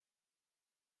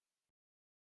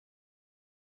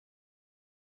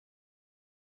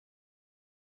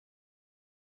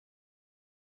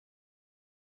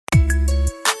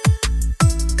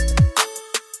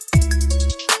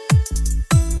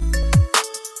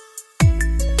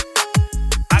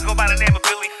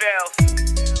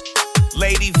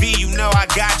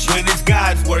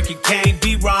God's work, it can't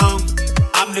be wrong.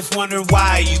 I'm just wondering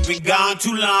why you've been gone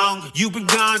too long. You've been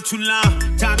gone too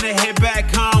long. Time to head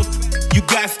back home. You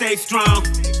gotta stay strong.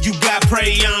 You gotta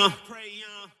pray on.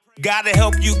 Gotta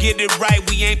help you get it right.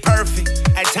 We ain't perfect.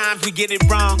 At times we get it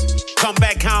wrong. Come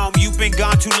back home. You've been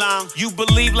gone too long. You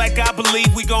believe like I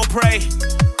believe. We gon' pray.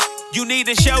 You need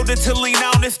a shoulder to lean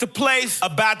on, it's the place.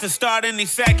 About to start any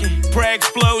second. Prayer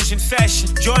explosion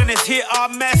session. Join us, hear our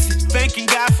message. Thanking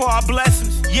God for our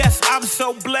blessings. Yes, I'm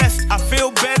so blessed. I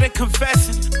feel better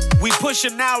confessing. We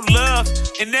pushing out love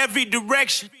in every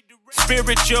direction.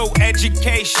 Spiritual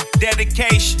education,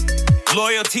 dedication.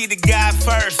 Loyalty to God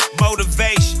first,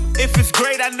 motivation. If it's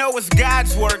great, I know it's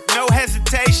God's work, no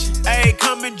hesitation. Hey,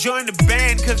 come and join the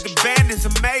band, cause the band is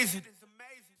amazing.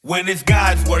 When it's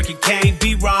God's work, it can't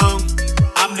be wrong.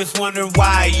 I'm just wondering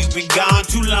why you've been gone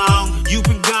too long. You've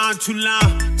been gone too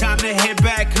long. Time to head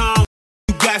back home.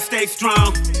 You gotta stay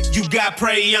strong. You gotta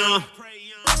pray on.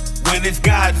 When it's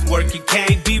God's work, it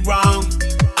can't be wrong.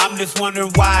 I'm just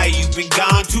wondering why you've been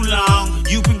gone too long.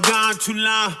 You've been gone too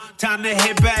long. Time to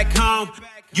head back home.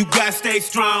 You gotta stay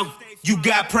strong. You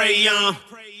gotta pray on.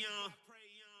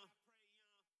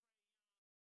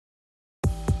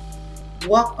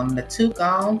 Welcome to Too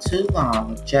Gone Too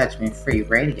Long, Judgment Free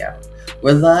Radio,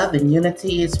 where love and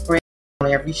unity is spread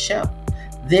on every show.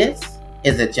 This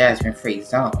is a judgment-free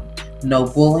zone. No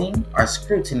bullying or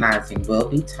scrutinizing will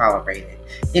be tolerated.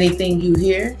 Anything you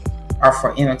hear are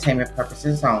for entertainment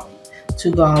purposes only.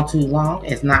 Too Gone Too Long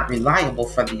is not reliable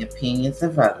for the opinions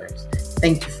of others.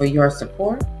 Thank you for your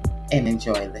support and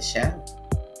enjoy the show.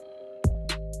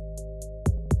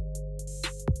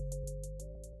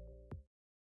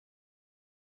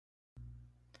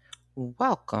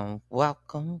 Welcome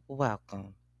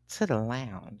to the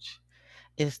lounge.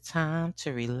 It's time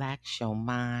to relax your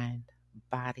mind,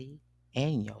 body,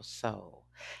 and your soul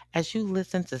as you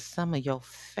listen to some of your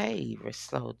favorite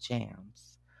slow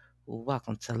jams.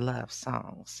 Welcome to Love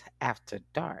Songs After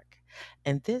Dark.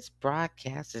 And this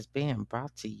broadcast is being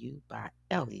brought to you by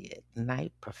Elliott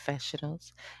Night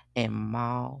Professionals and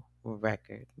Mall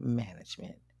Record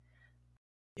Management.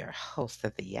 Your host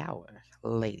of the hour,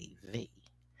 Lady V.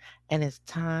 And it's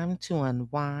time to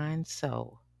unwind,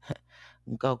 so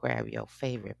go grab your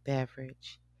favorite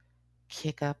beverage,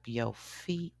 kick up your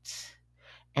feet,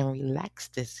 and relax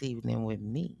this evening with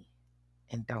me.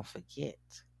 And don't forget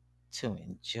to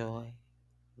enjoy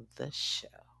the show.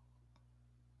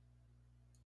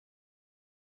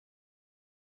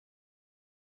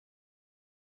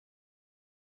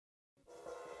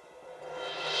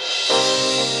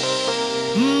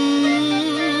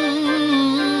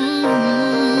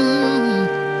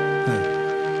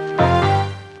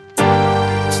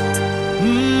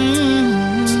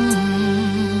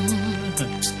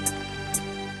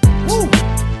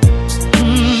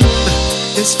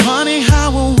 It's funny how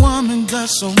a woman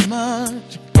does so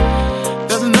much.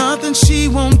 There's nothing she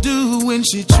won't do when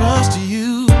she trusts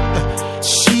you.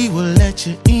 She will let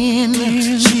you in.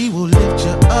 She will lift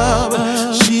you up.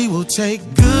 She will take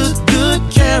good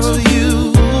care of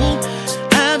you.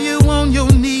 Have you on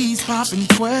your knees popping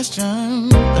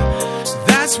questions?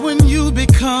 That's when you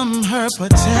become her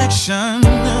protection.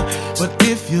 But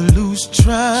if you lose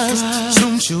trust,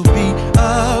 soon she'll be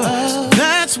up.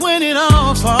 That's when it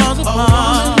all falls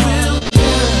apart. A woman will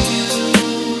marry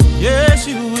you. Yes,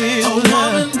 you will. A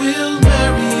woman will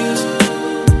marry you.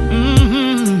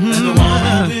 Mm-hmm. And a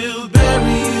woman will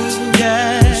bury you.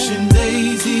 Yeah. Wishing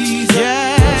daisies.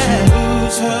 Yeah. Don't you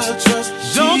lose her trust.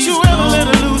 Don't you ever let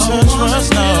her lose her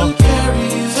trust. No.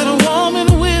 Said a woman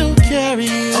will carry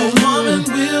you. A woman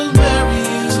will marry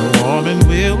you. A woman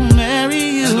will marry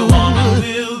you. And a woman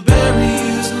will bury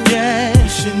you. Yeah.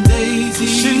 Wishing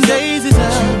daisies.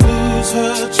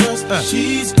 Her trust,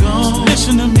 she's gone.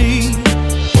 Listen to me.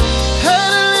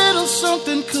 Had a little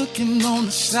something cooking on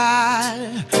the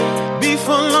side.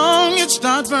 Before long it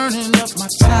start burning up my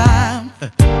time.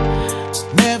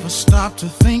 Never stopped to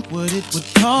think what it would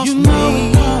cost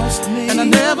me. And I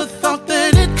never thought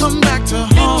that it'd come back to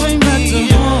haunt me.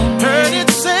 Heard it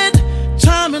said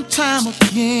time and time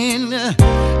again.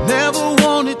 Never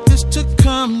wanted this to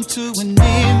come to an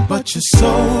end. But you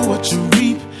sow what you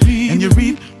reap, and you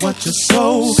reap what you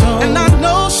sow. And I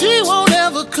know she won't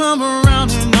ever come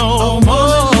around here no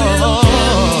more.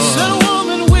 Said a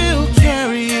woman will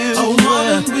carry you. A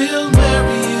woman will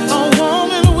marry you. A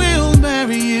woman will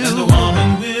marry you. And a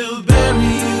woman will bury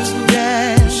you.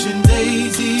 Yeah. Wishing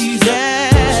daisies.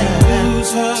 Yeah. Don't you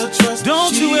lose her trust.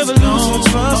 Don't you ever lose her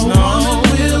trust. No. A woman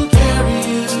will carry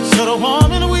you. Said a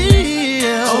woman will.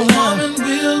 A woman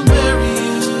will marry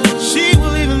you. She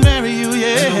will even marry you.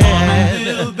 Yeah. And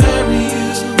a woman will bury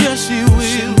you. Yes, she will.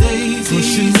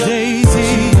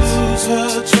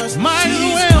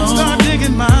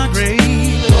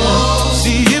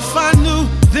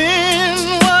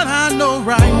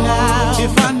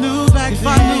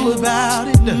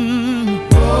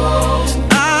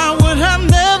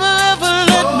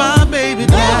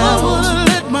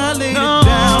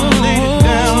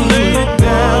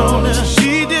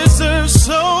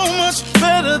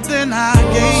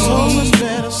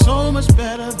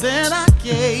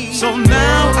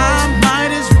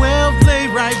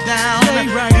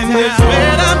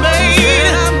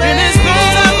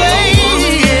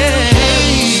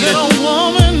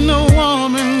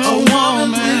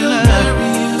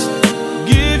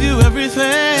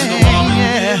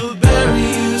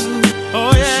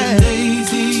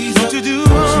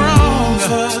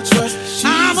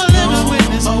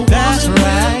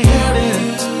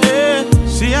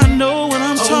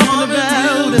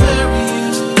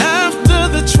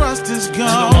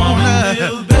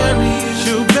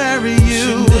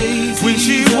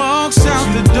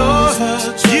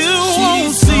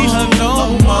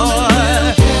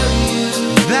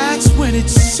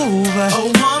 over. A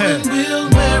woman will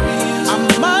marry you. I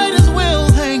might as well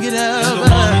hang it up. And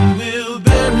a woman will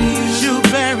bury you. She'll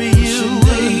bury you. Pushing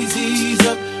daisies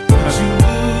up, but you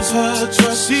lose her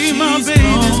trust. See, my She's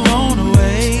baby's gone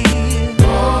away.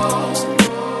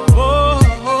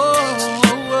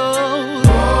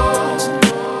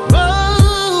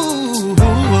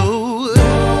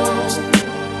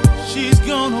 She's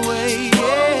gone away,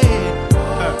 yeah.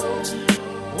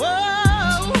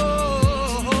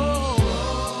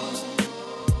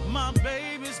 My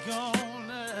baby's gone.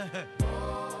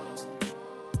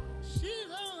 She's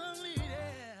only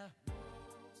there.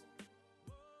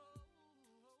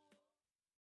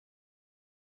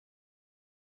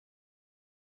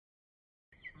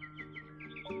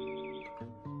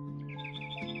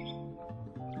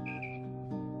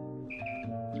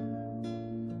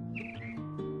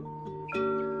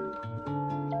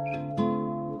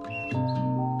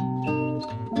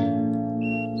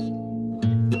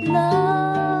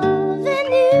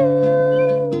 Loving you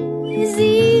is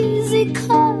easy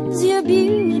 'cause you're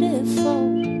beautiful.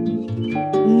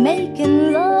 Making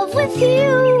love with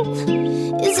you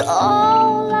is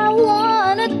all I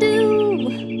wanna do.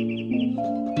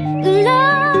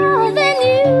 Loving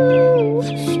you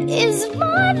is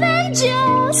more than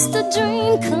just a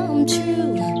dream come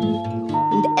true.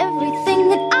 And everything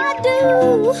that I do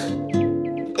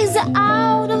is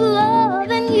out of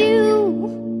loving you.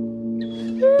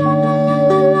 La la la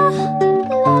la la,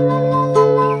 la la la la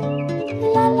la,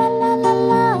 la la la la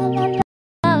la,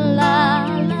 la la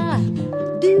la,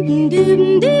 doo doo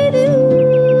doo doo.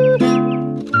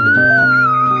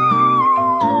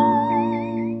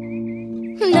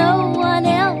 No one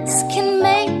else can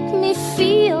make me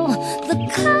feel the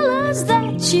colors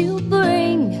that you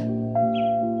bring.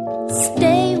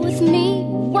 Stay with me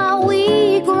while we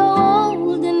grow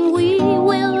old, and we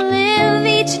will live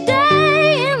each day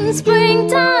in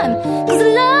springtime. 'Cause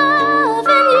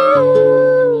loving you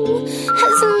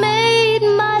has made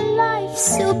my life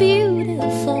so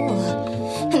beautiful,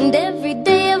 and every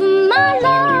day of my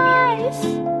life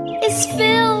is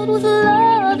filled with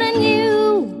loving you.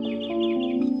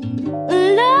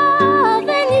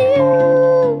 Loving you,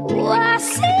 I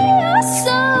see your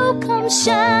soul come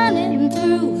shining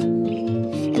through,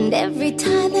 and every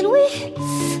time that we,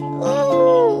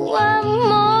 ooh, I'm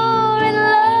more in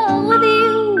love with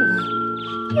you.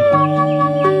 La la la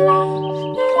la la,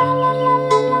 la la la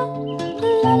la la,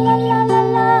 la la la la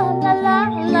la, la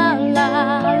la la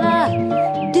la,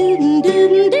 doo doo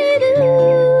doo doo.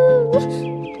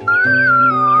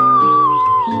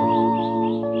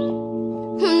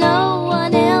 No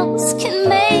one else can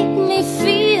make me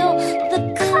feel the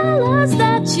colors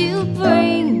that you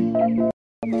bring.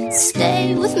 Stay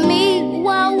with me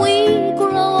while we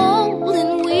grow old,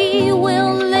 and we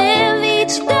will live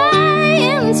each day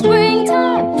in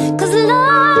springtime. 'Cause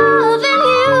loving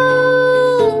you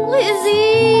is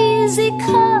easy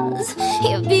 'cause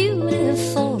you're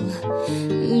beautiful,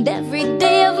 and every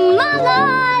day of my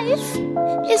life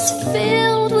is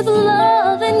filled with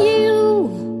loving you.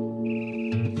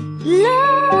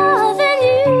 Loving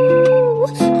you,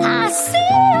 I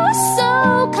see your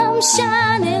soul come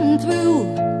shining through,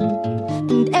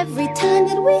 and every time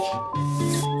that we,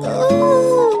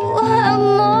 ooh, I'm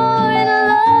more in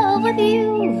love with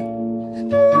you.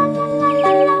 La la la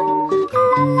la la,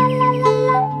 la la la la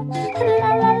la, la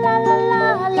la la la la,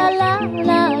 la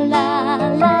la la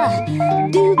la,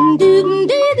 doo doo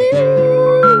doo doo.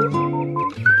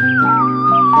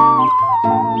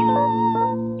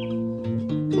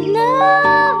 No,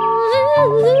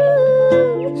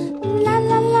 la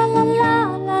la la la la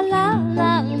la la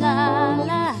la la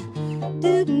la,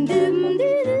 doo doo doo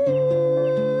doo,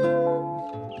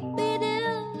 be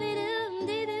doo be doo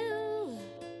be doo,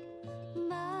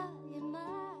 my my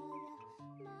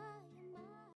my.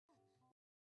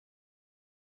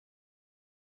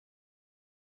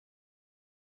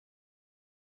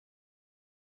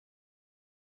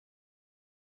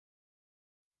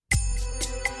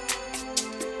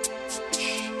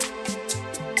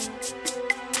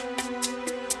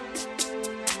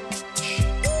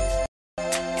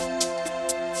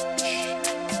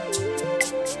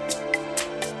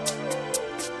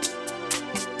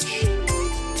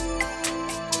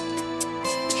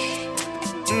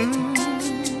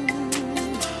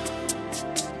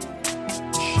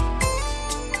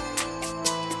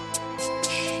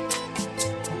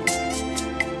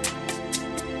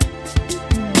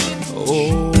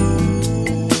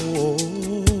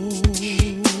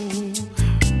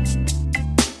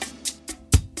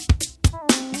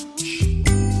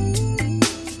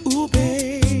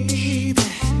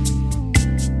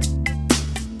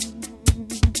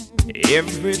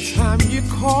 Every time you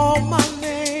call my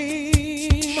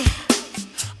name,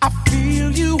 I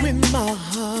feel you in my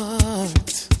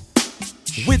heart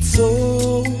with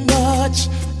so much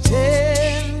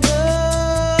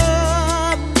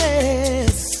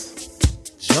tenderness.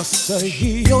 Just to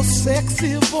hear your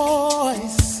sexy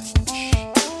voice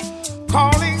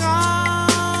calling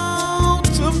out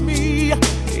to me,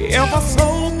 ever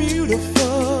so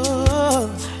beautiful.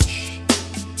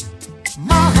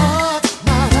 My heart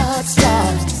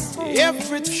stops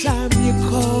every time you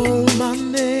call my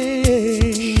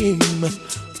name.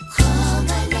 Call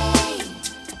my name.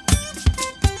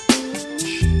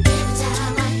 Every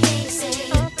time I hear you say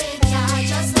it, baby, I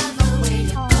just love the way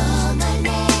you call my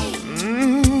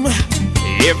name.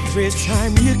 Every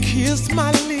time you kiss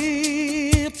my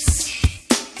lips,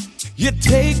 you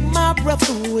take my breath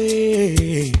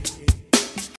away.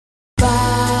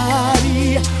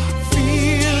 Body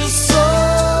feels so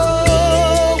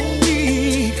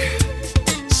weak.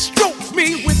 Stroke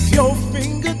me with your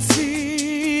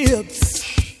fingertips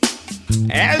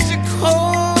as you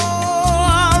call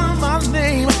my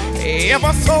name,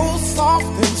 ever so soft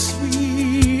and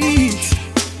sweet.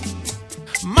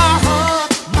 My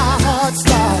heart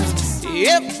stops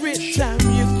every time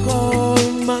you call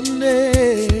my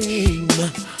name.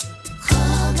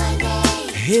 Call my name.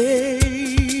 Hey,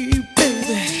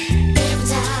 baby. Every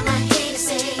time I hear you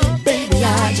say it, Baby, I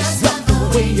just love the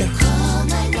way you call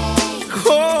my name.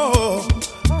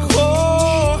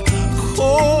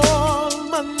 call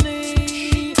my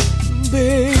name,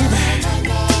 baby.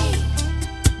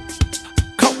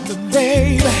 Call me,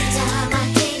 baby. Every time I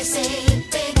hear you say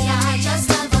it, baby, I just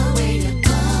love the way you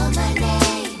call my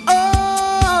name.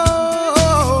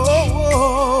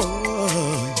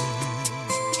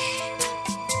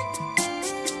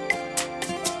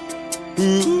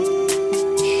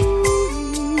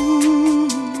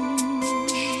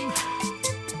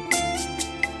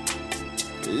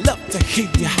 Love to hear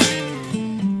ya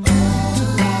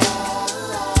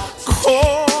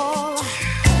call.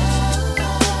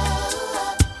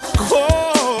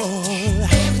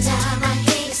 Every time I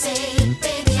hear you say it,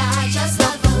 baby, I just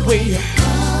love the way Way you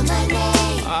call my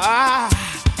name. I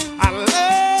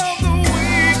love the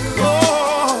way you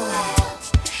call.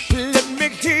 Let me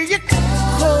hear you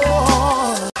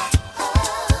call.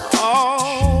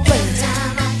 Oh, baby. Every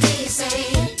time I hear you say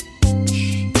it,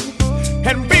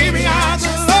 And baby, I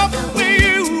just love the way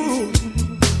you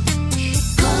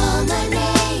call my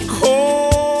name.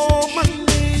 call my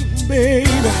name,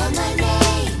 baby. Call my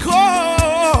name.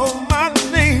 Call my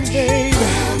name, baby.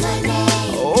 Call my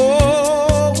name.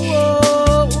 Oh,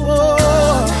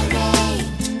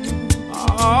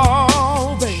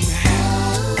 oh, baby.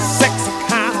 Sexy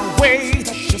kind of way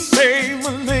that you say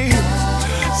my name.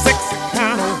 Sexy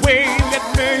kind of way, let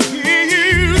me hear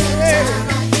you say.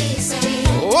 I hear you say it,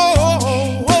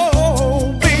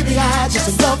 Oh, baby, I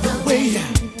just love the way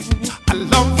I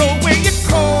love the way you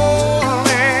call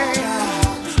me.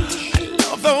 I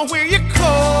love the way you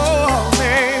call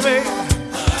me, baby.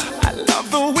 I love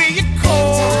the way you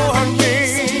call me.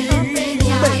 baby,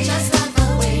 I just love the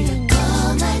way you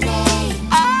call my name.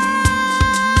 Oh,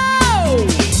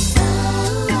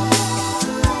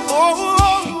 oh,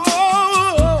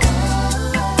 oh,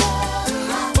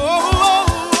 oh,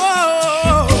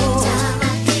 Time I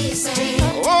hear you say it,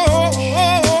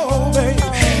 oh, baby.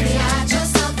 baby, I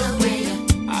just love the way you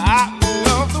I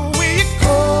love the way you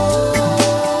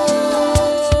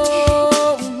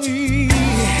call me.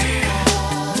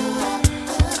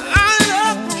 I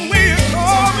love the way you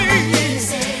call me.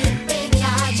 say it, baby, I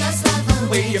just love the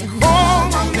Way you call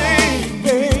my name,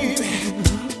 baby.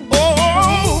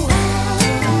 Oh,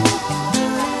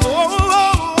 oh,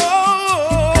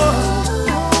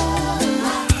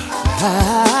 time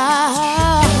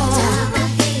I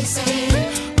hear you say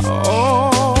it,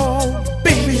 oh,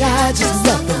 baby, I just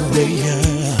love the way you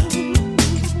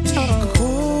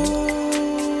call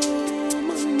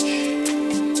my name, baby.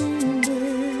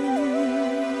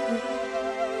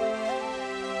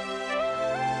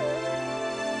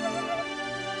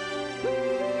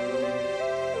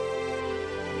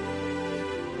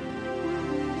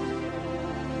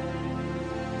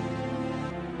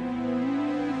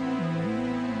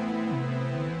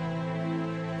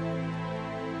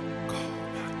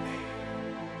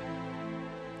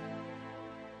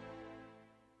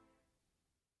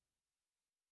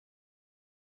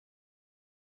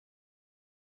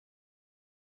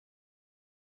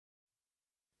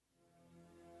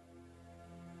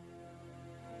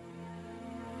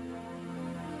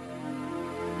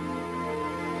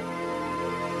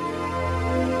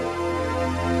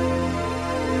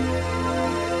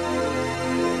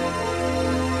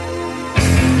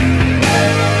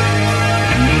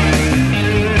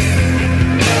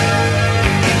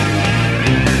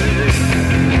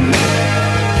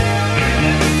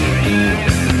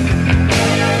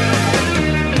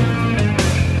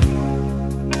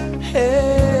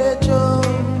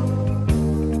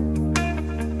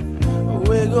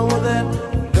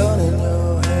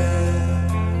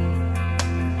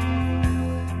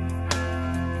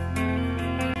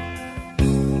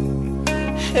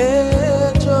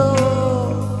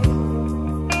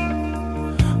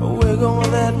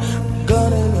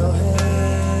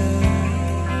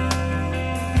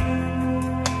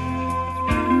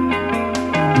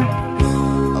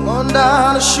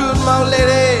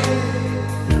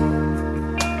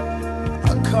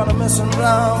 caught her messing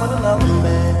around with another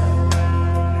man.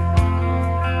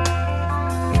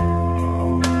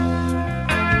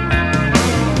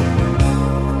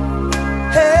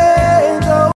 Hey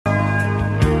Joe,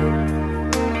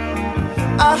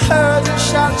 I heard you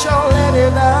shot your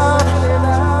lady down.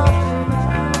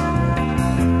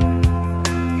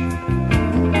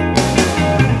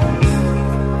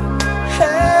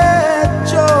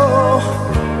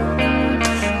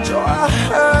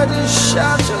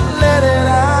 Shot your lady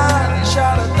down, you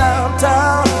shot her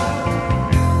downtown.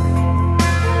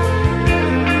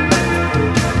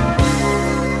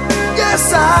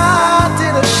 Yes, I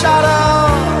did a shot her,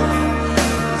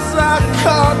 'cause I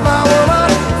caught my woman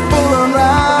fooling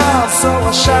around. So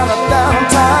I shot her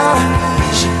downtown.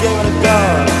 She gave me the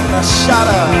gun and I shot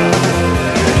her.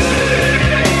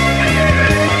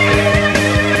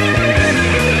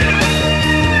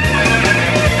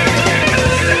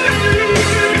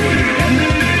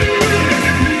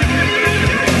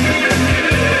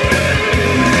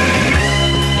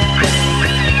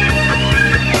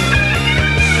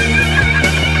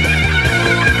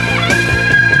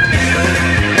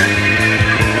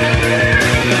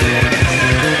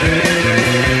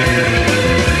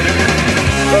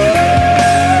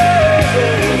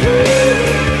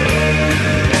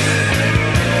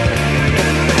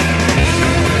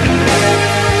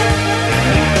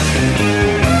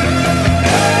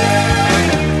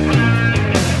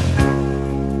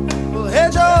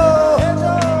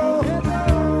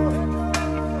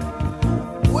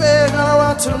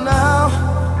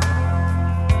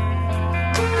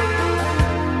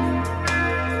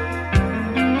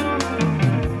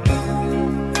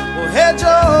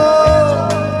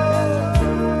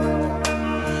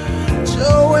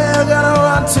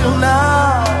 Till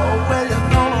now, where you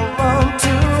gonna run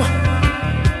to?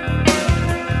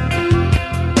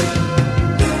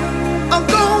 I'm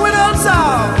going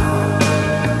outside,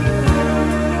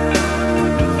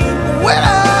 where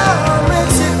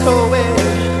Mexico way.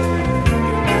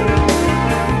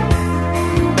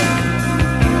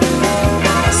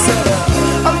 I said,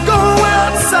 I'm going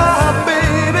outside,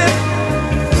 baby,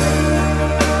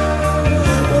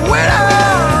 where I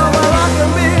can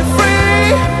be free.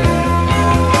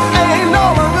 Ain't no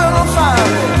one gonna find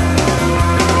me.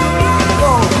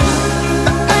 Oh,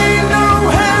 ain't no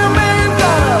handman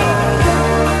gonna,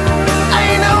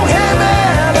 ain't no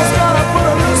handman that's gonna put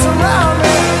a noose around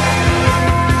me.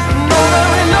 No,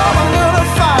 there ain't no one gonna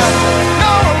find me.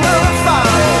 No one gonna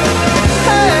find me.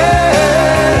 Hey,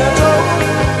 Joe,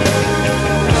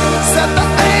 said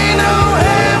there ain't no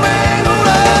handman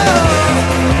gonna.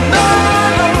 No,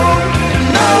 no, no,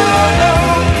 no, no,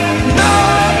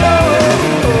 no.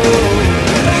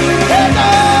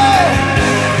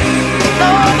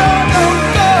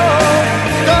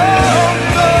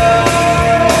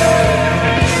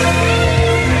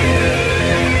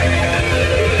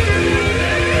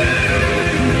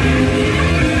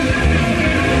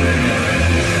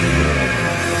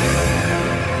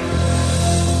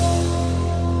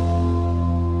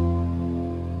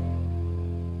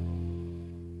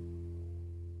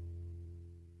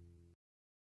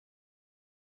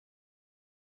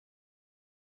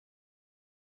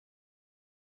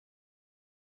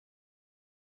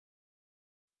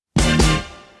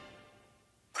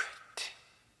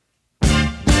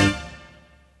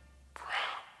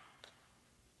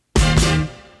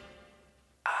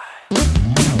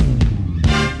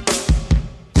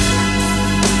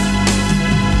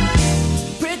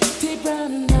 Pretty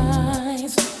brown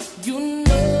eyes, you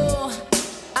know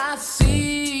I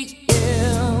see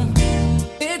you.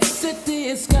 It's a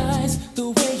disguise, the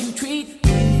way you treat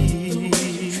me.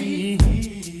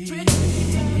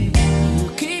 You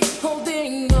keep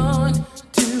holding on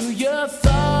to your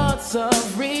thoughts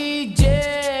of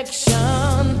rejection.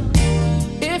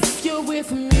 If you're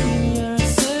with me, you're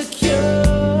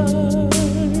secure.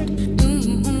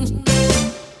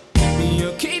 You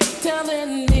keep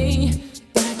telling me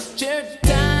that your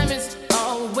time is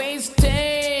always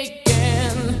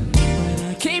taken. But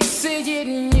I keep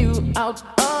seeing you out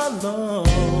alone.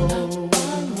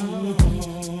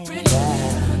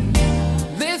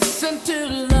 Listen to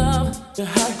love, the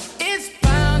heart is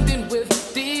pounding with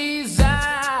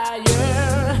desire,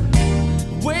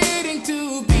 waiting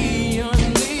to be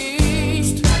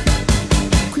unleashed.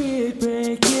 Quit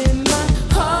breaking my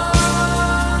heart,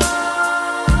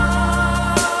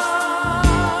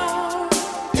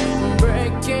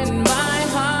 breaking my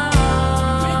heart,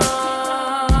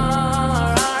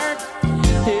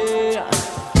 yeah,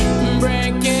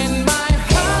 breaking my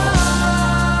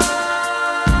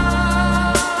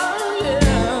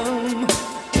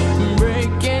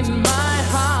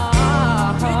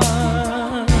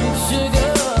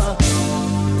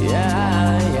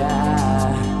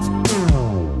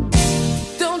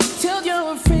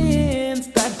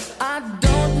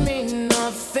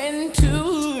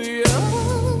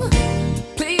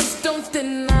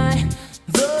deny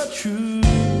the truth.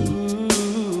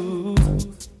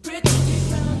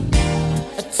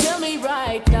 Tell me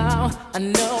right now, I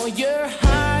know your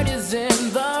heart is in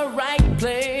the right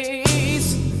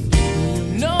place. You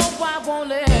know I won't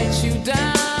let you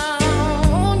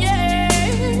down,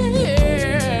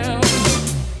 yeah.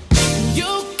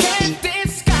 You can't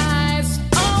disguise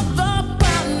all the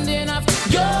bonding of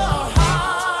your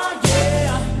heart,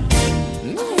 yeah.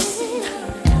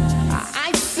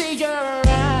 I see your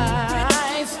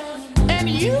eyes, and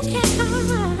you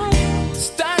can't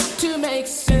start to make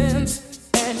sense.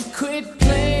 Quit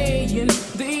playing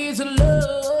these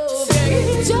love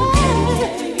games.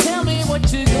 Yeah. Tell me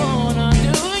what you're gonna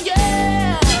do.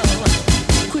 Yeah.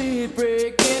 Quit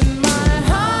breaking my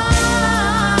heart.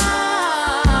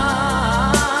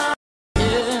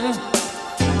 Yeah.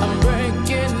 I'm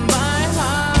breaking my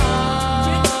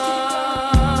heart.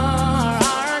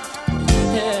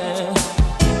 Yeah.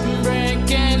 I'm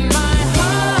breaking my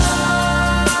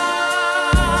heart.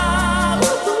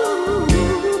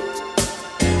 Ooh.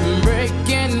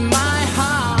 Breaking my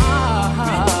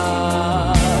heart,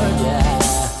 yeah.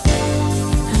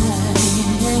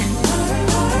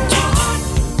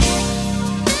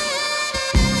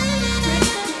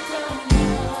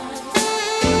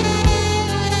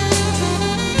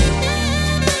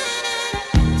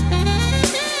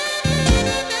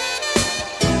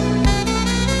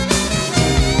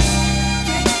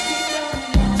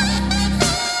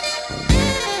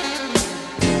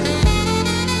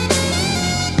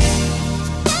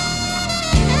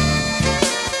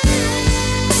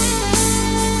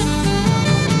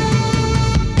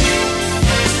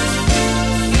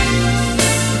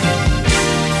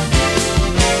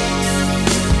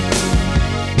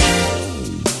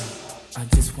 I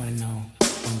just wanna know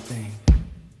one thing.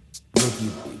 Will you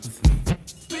be with me?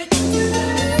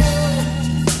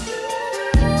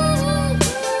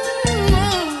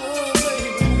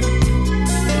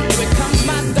 Here comes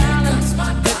my darling,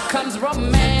 here comes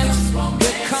romance,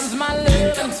 here comes my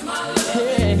love.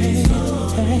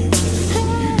 Hey.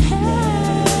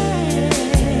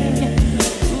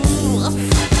 Ooh.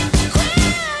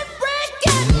 Quit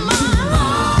breaking my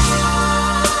heart.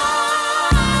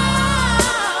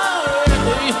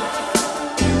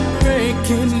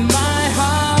 Breaking my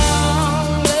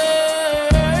heart,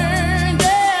 yeah.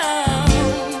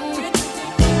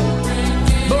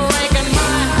 Breaking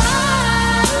my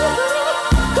heart,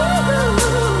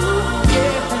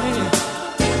 yeah.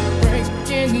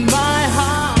 Breaking my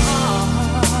heart,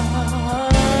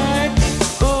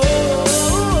 oh,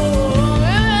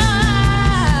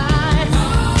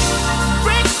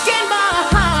 breaking my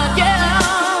heart,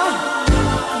 yeah.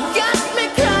 Got me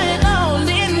crying all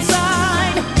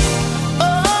inside.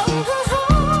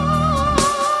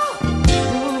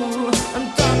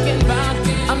 I'm talking about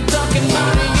you. I'm talking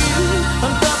about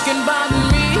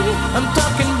me. I'm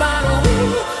talking about we.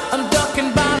 I'm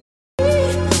talking about we.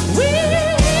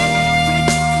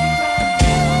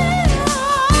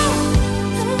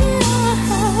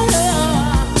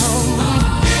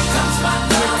 Here comes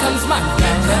my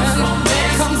man.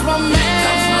 Here comes my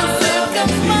man. Here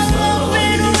comes my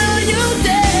loving. Will you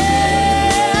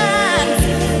dance?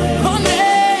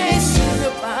 Honey,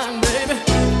 sugar pie, baby.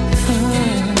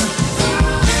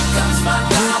 Here comes my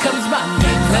man. Here comes my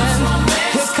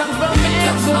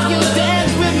man. Will you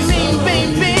dance with me,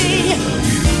 baby?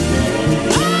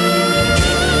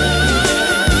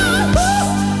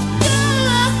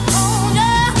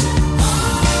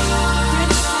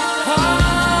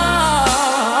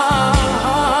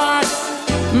 Heart,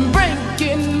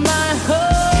 breaking my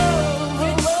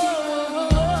heart.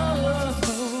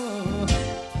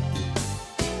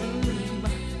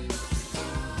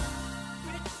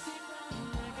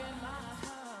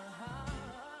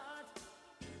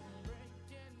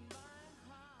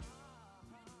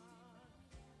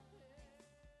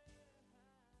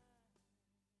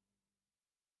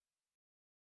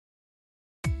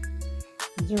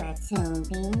 You are tuned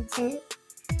in to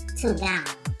Too Down,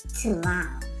 Too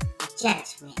Long,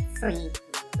 Judgment Free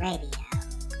Radio.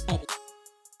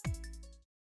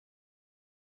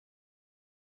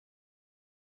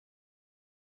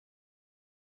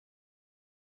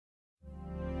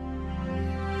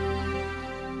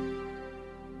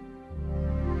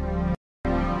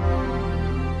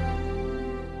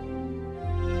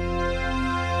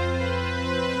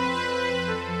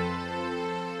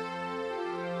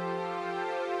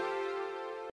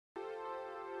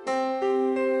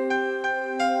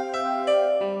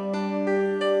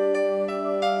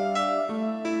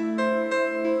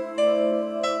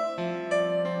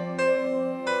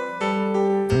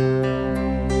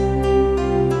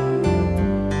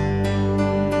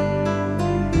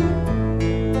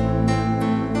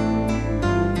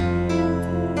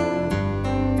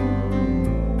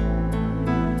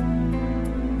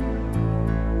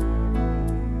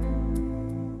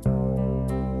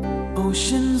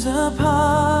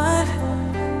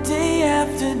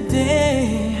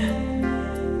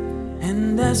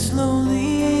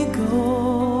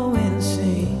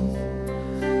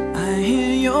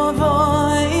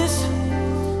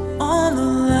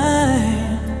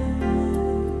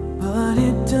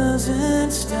 doesn't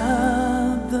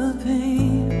stop the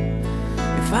pain.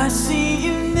 If I see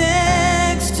you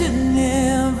next to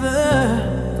never,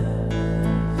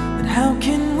 then how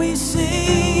can we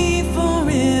say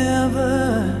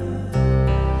forever?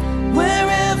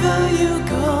 Wherever you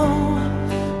go,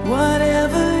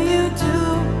 whatever you do,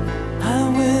 I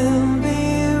will be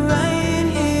right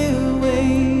here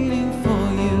waiting for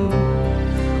you.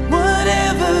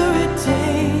 Whatever it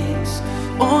takes,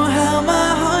 or how my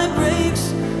heart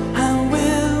breaks, I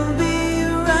will be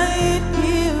right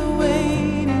here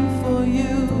waiting for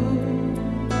you.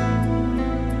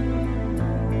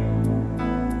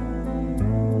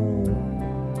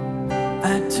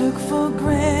 I took for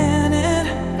granted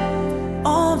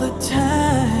all the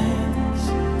times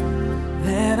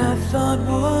that I thought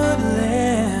would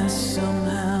last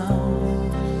somehow.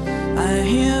 I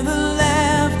hear the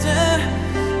laughter,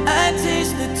 I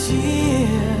taste the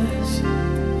tears,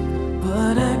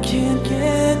 but I can't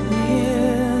get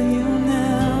near you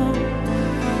now.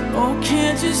 Oh,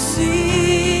 can't you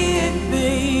see it,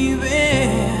 baby?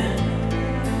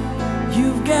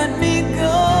 You've got me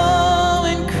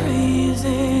going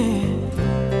crazy.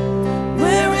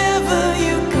 Wherever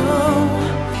you go,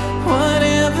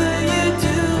 whatever you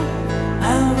do,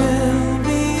 I will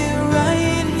be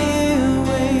right here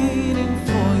waiting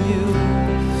for you.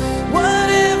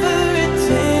 Whatever it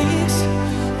takes,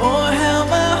 or how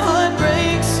my heart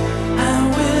breaks, I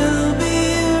will be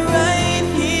right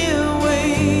here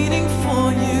waiting for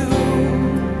you.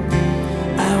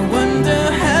 I wonder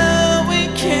how we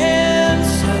can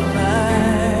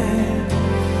survive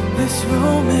this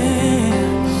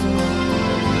romance.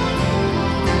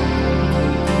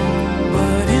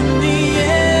 But in the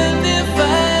end, if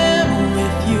I'm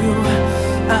with you,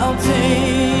 I'll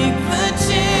take the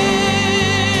chance.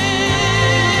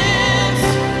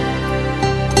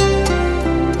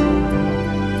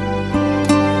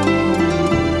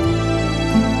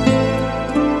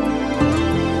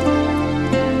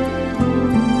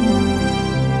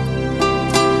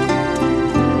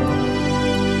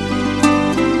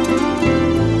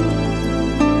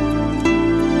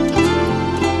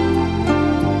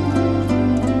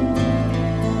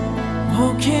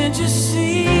 Oh, can't you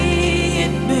see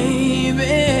it,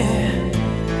 baby?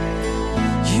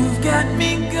 You've got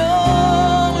me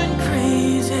going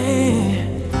crazy.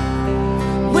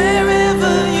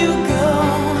 Wherever you go,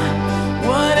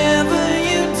 whatever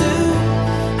you do,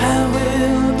 I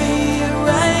will be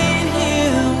right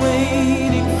here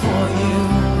waiting for you.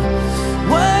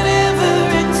 Whatever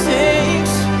it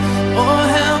takes, or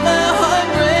how my heart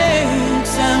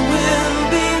breaks, I will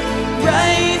be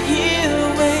right here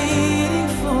waiting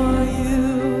for you.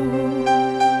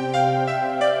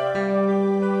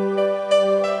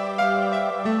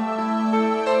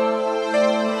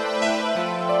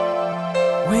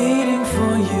 Waiting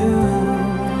for you.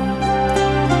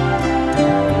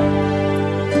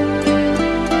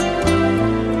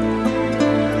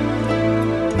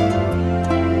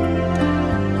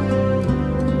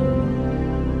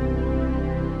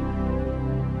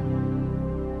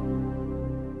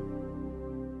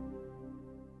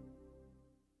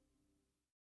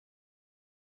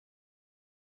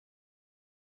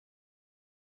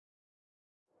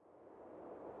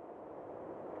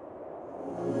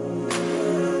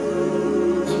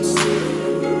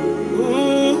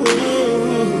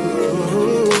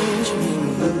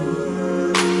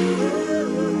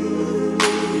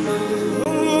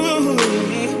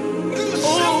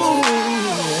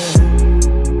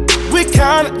 We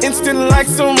kinda instant like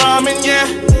some ramen, yeah.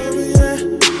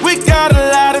 We got a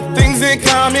lot of things in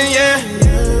common, yeah.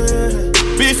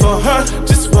 Before her,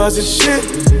 just wasn't shit.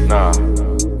 Nah.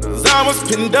 Cause I was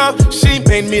pinned up, she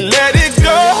made me let it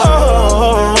go,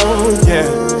 yeah.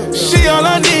 She all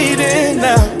I needed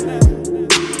now.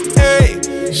 Hey,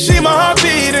 she my heart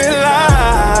beating loud.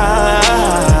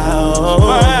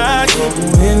 Why keep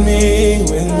with me,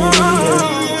 yeah.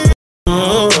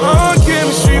 Oh,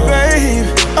 chemistry, babe.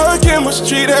 Oh,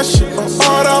 chemistry, that shit on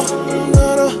auto.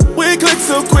 We click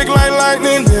so quick like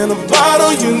lightning in a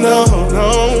bottle, you know.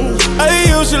 I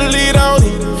usually don't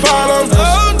even follow this.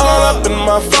 All up in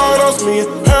my photos, me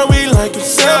and her, we like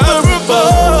inseparable.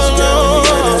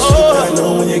 I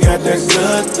know when you got that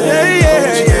good thing.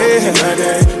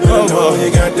 I know when you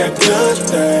got that good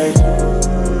thing.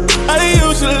 I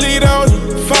usually don't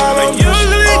even follow.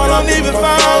 All up in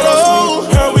my photos, me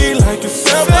and her, we like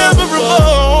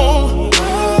inseparable.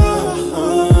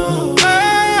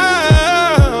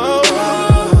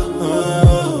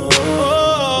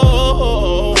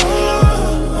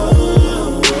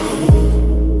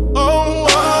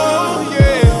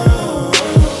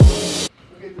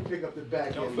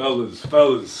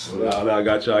 Fellas. Now I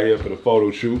got got y'all here for the photo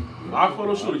shoot. Our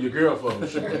photo shoot or your girl photo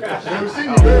shoot? Never seen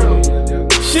your girl.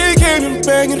 She came and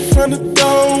banging from the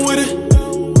door with it.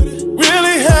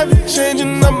 Really happy,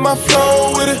 changing up my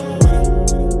flow with it.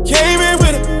 Came in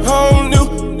with a whole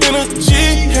new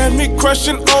energy. Had me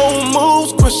crushing old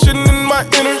moves, questioning my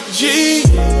energy.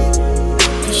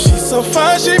 Cause she's so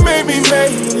fine, she made me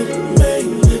made it.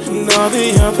 And all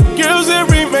the other girls that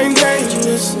remain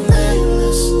nameless.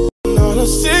 And all the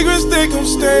secrets, they come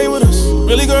stay with us.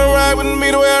 Really gonna ride with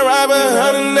me the way I ride, but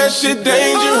her and that shit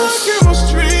dangerous.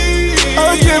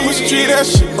 Our chemistry, that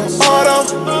shit on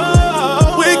auto.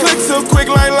 We click so quick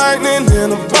like lightning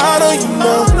in a bottle, you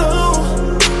know.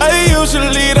 I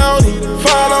usually don't even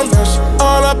follow that shit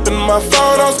all up in my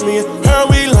photos. Me and her,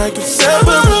 we like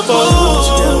inseparable.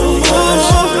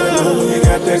 Better know when you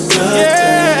got that good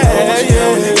thing.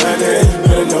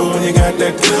 Better know when you got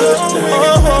that good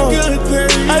thing.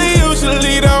 I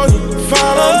usually don't even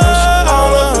follow that shit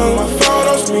all up in my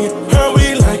photos. Me and her, we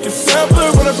like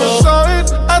inseparable. When I first saw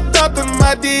it, I thought that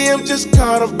my DM just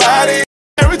caught a body.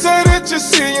 Every time that you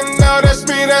see, you know that's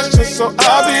me, that's just so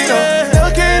obvious.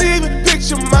 I can't even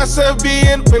picture myself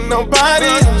being with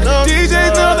nobody.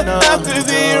 DJ know that after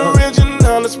the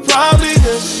original, it's probably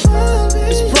us.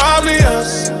 It's probably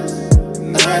us.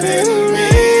 And I didn't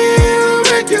mean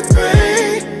to make you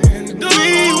think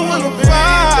we wanna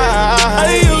fight.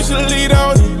 I usually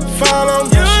don't even follow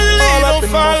you. All up in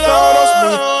my photos,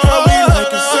 how we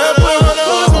like inseparable.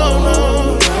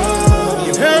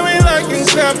 You hear me like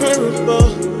inseparable.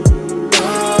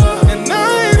 And I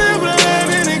ain't ever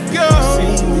letting it go.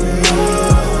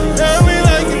 Hear me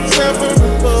like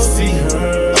inseparable.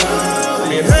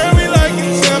 You hear me like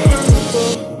inseparable.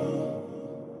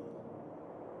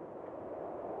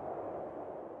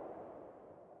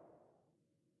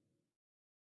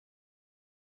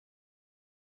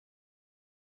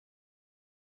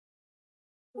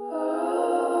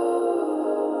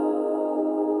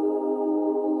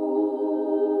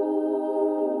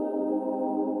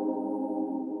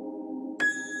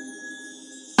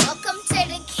 Welcome to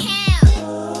the camp.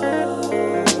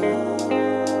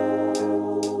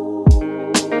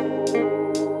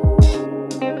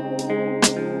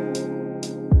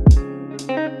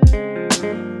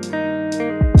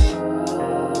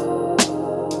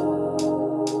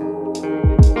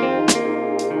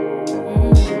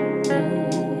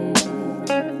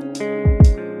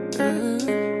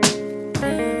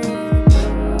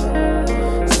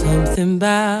 Something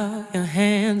about your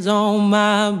hands on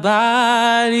my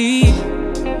body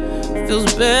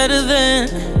feels better than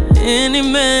any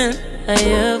man I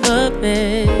ever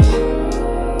met.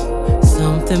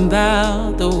 Something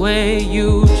about the way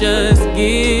you just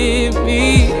give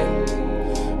me.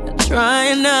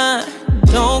 Trying not,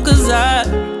 don't, cause I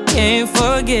can't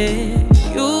forget.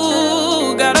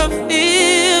 You got a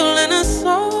feel and a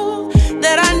soul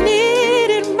that I need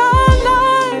in my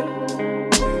life.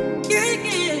 Yeah,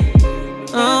 yeah.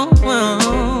 Oh,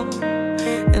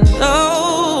 and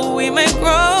though we may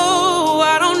grow,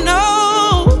 I don't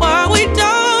know why we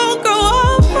don't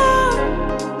grow apart.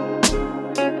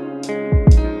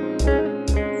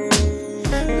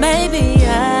 Maybe I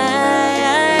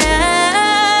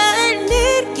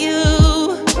need you.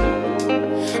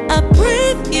 I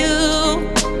breathe you,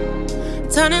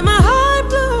 turning my heart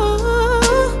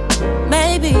blue.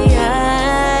 Maybe I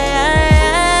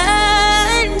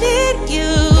need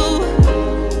you.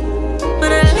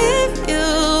 When I leave you,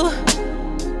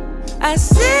 I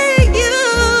see you.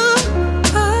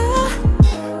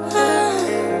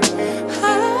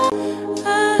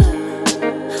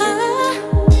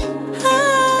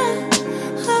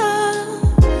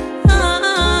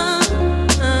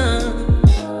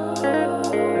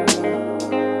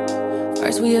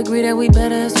 First we agree that we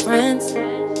better as friends.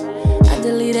 I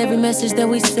delete every message that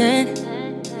we send.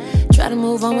 Try to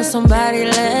move on with somebody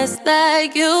less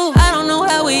like you. I don't know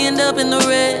how we end up in the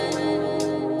red.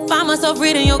 Find myself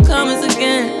reading your comments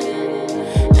again.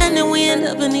 And then we end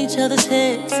up in each other's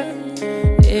heads.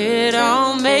 It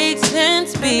all makes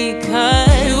sense because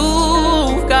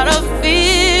you've got a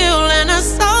feel and a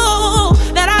soul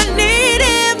that I need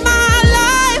in my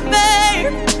life,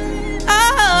 babe.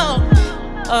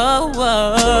 Oh,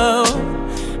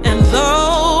 and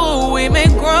though we may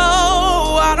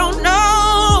grow, I don't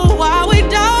know why we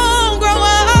don't grow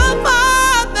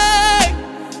apart, babe.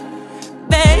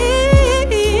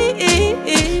 Maybe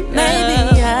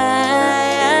I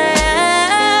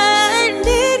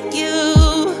need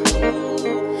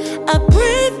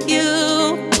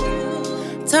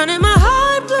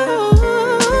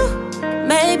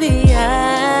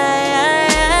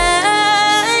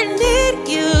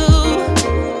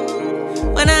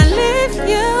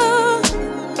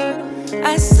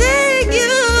I sing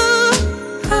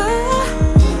you.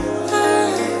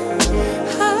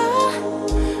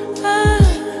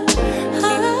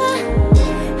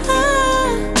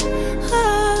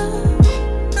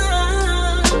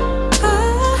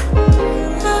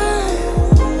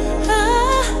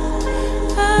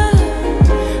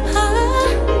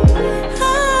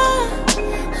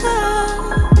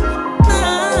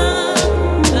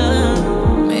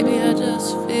 Maybe I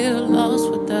just feel lost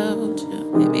without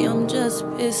you. Maybe I'm just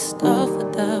pissed off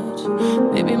without you.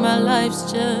 Maybe my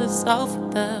life's just off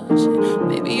without you.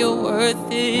 Maybe you're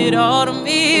worth it all to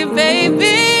me,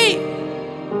 baby.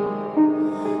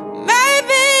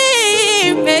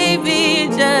 Maybe,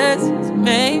 maybe, just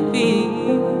maybe.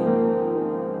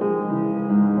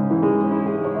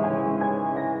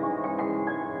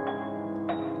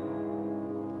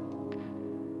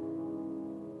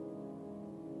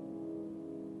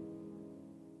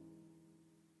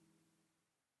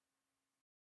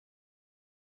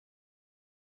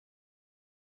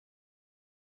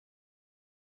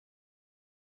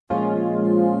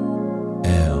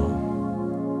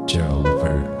 L. Gerald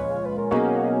Levert.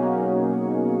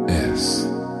 S.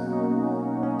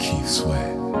 Keith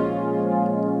Sweat.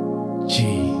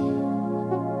 G.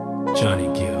 Johnny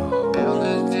Gill. L.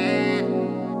 S. G.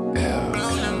 L.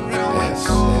 S.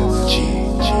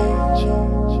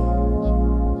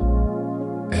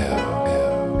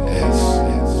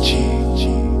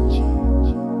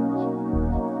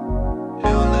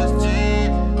 G.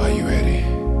 Are you ready?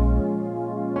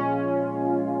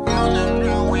 Round and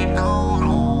round we go.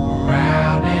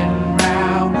 Round and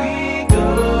round we go.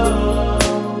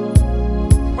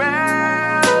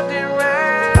 Where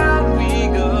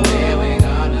we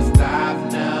gonna stop?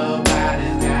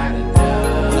 Nobody's gotta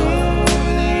know.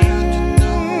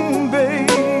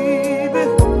 Baby.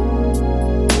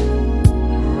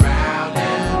 Round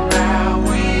and round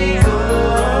we go.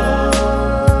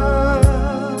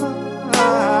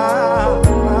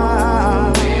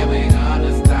 Where we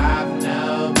gonna stop?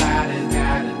 Nobody's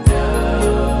gotta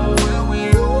know. Where we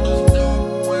gonna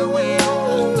stop? Where we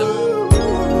gonna stop?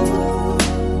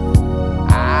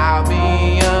 I'll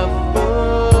be a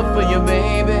fool for you,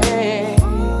 baby,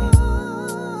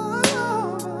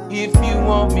 if you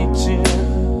want me to.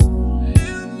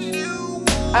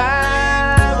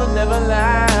 I will never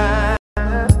lie,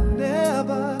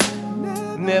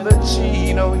 never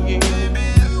cheat on you.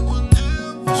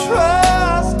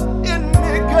 Trust in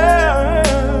me,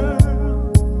 girl.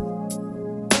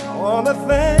 All the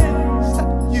things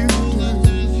that you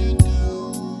do,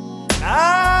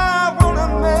 I wanna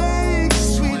make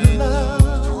sweet love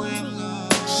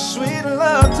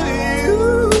to you.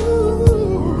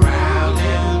 Round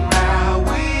and round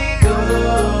we go.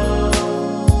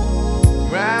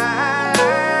 Round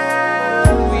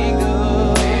we go.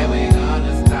 Where we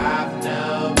gonna stop?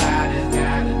 Nobody's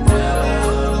gotta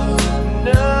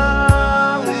know.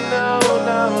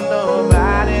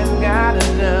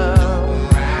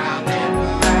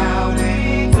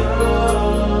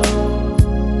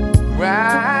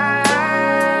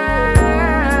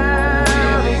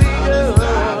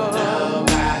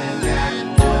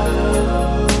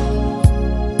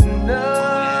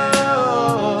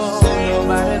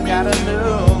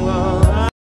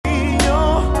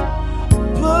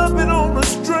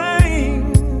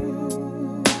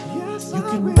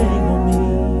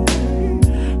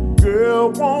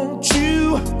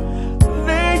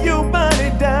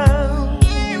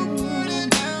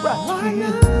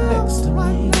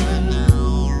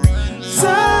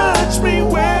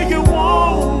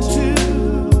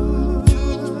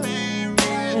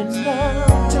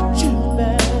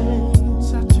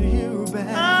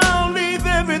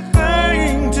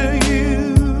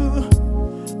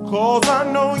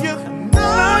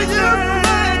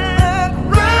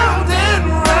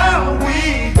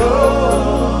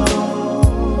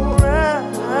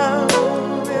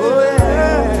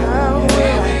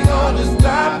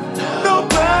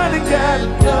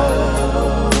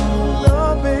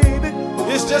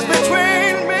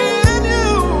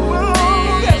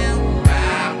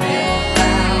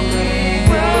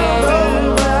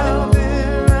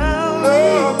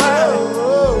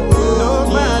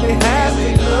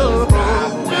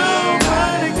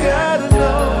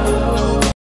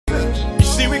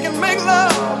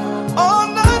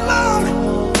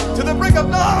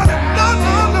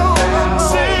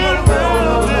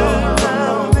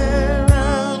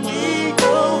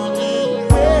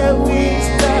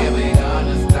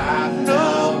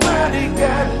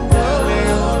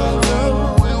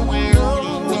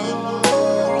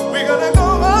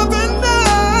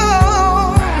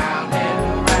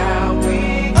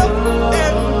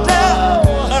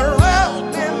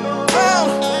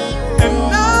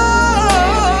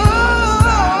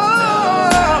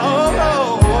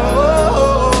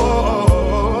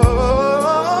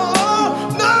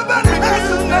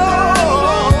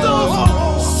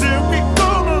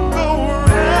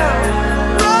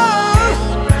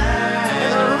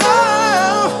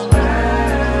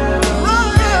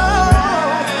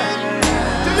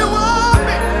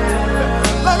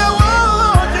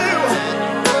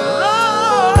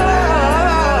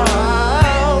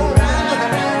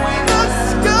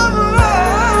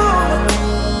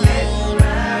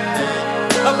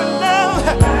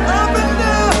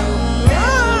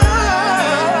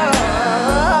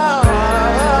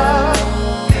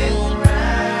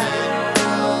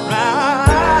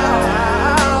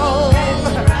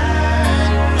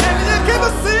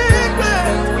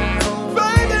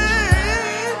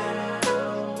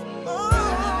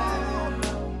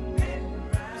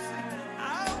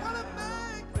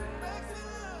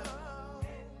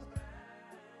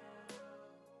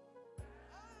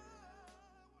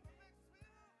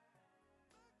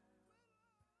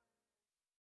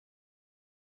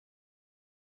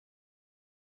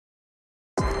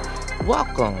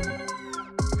 Welcome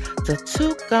to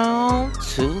Too Gone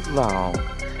Too Long,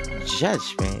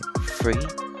 Judgment Free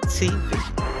TV,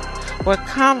 where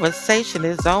conversation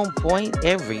is on point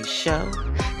every show,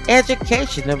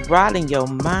 education to broaden your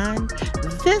mind.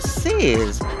 This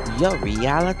is your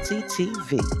reality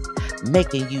TV,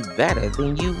 making you better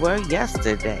than you were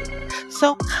yesterday.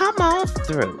 So come on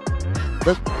through.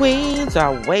 The queens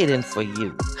are waiting for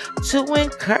you to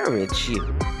encourage you.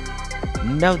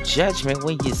 No judgment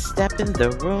when you step in the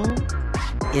room.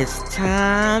 It's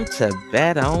time to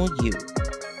bet on you.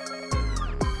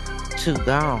 Too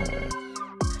gone,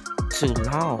 too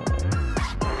long.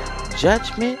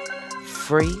 Judgment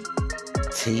Free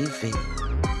TV.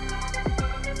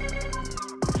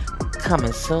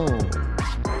 Coming soon,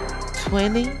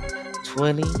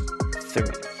 2023.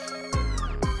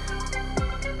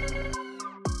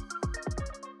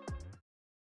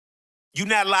 You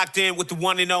now locked in with the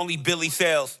one and only Billy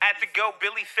Sales. At the Go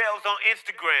Billy Sales on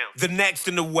Instagram. The next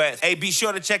in the West. Hey, be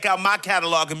sure to check out my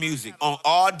catalog of music on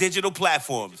all digital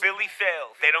platforms. Billy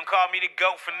Sales. They don't call me the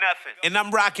GOAT for nothing. And I'm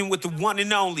rocking with the one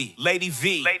and only Lady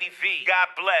V. Lady V. God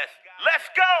bless. Let's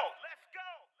go.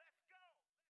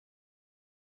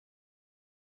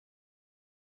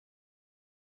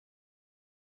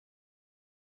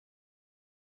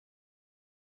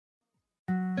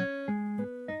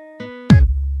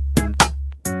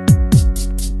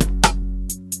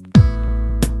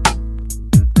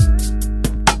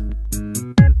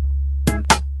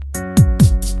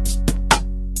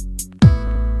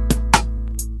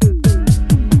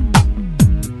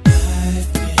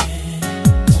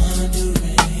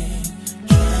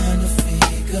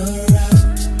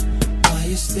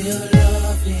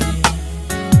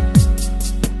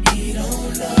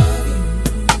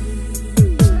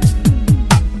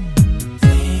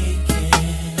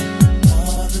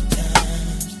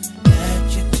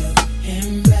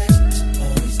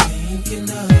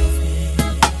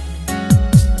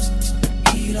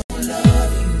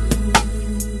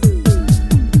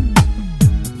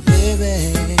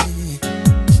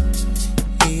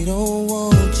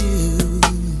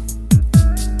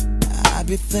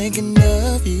 Thinking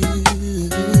of you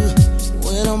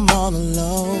when I'm all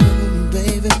alone,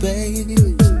 baby,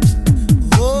 baby.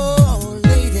 Oh,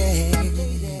 lady,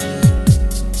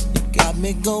 you got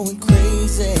me going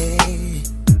crazy.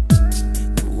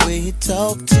 The way you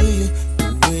talk to you,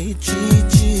 the way you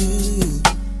treat you.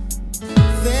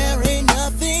 There ain't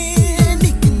nothing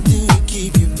he can do to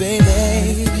keep you,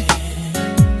 baby.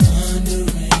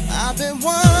 I've been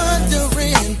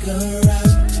wondering,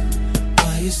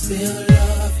 why you still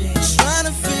trying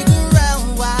to figure out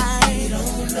why he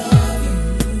don't love you,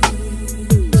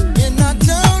 and I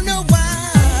don't know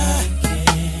why.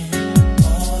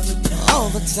 All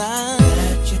the time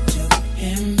that you took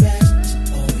him back,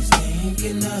 always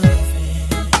thinking of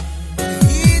him, but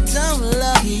he don't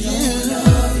love you.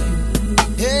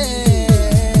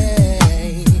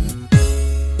 Hey,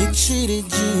 he treated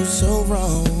you so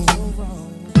wrong,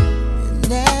 and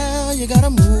now you gotta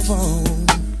move on,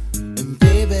 and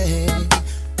baby,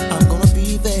 I'm gonna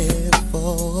be there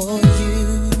for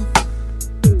you.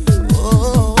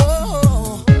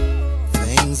 Oh,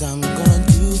 things I'm gonna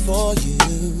do for you.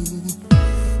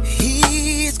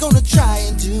 He's gonna try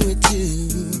and do it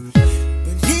too,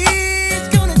 but he's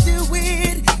gonna do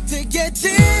it to get to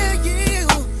you.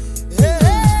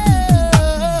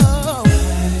 Oh,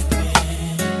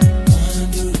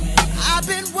 I've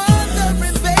been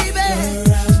wondering, baby,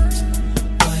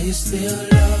 why you still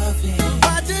love him?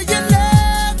 Why do you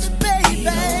love?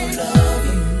 Baby,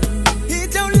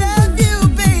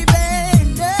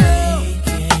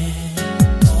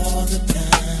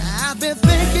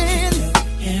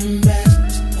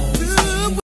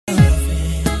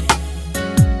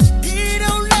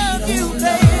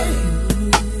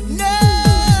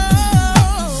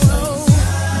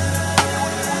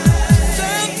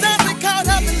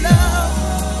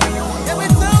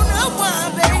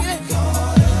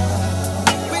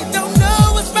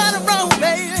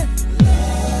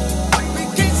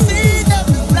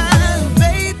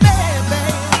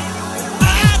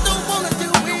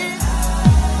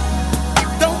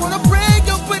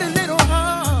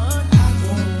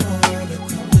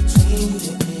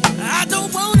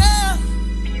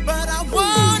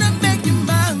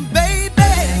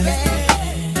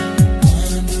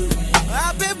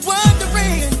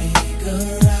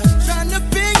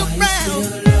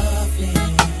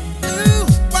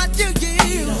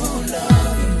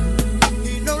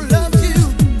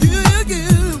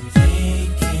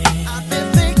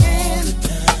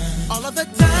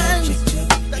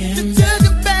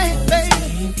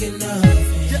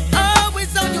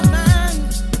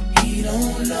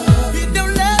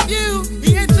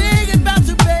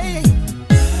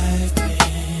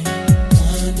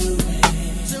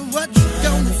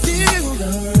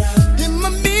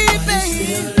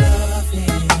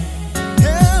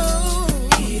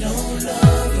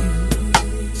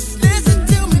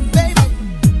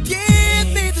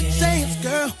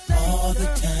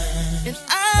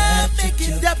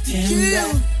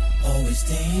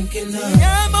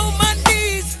 I'm on my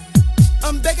knees.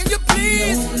 I'm begging you,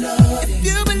 please. If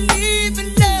you believe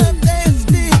in love, there's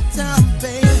still time,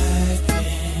 baby.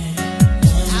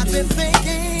 I've been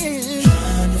thinking,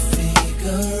 trying to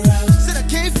figure out. Said I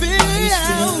can't figure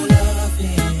out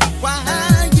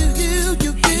why you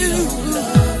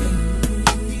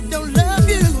don't love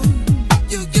you,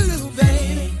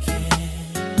 baby.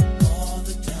 All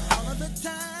the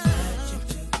time.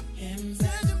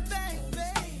 Second, baby.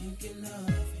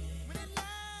 When it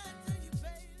lies to you,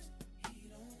 baby. He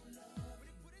don't love. When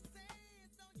he put his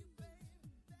hands on you, baby.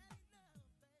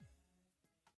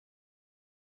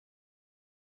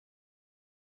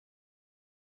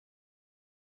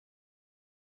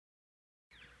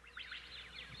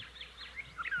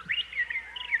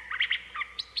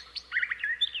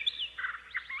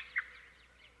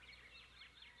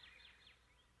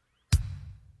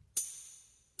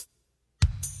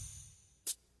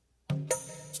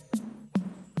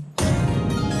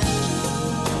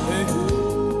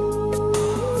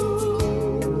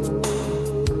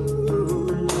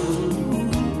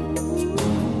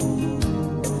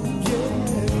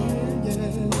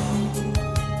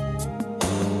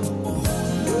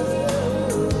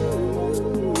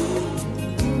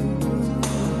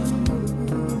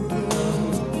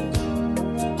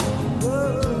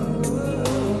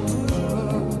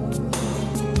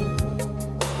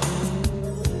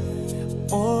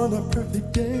 On a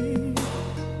perfect day,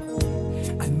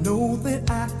 I know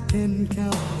that I can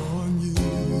count on you.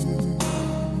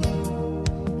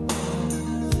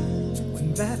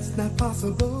 When that's not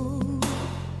possible,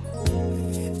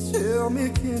 tell me,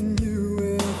 can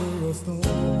you ever restore?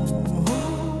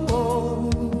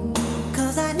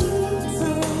 'Cause I need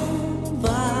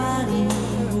somebody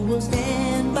who will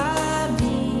stand by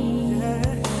me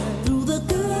through the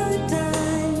good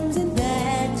times and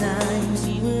bad times.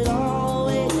 She would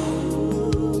always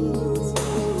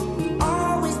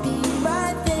be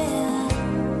right there.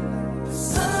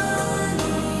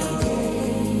 Sunny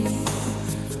days,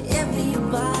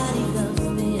 everybody loves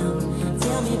them.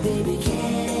 Tell me, baby,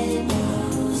 can you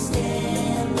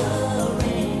stand the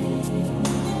rain?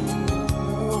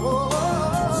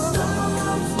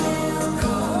 Storms will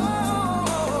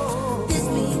come. This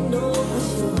we know for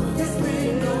sure.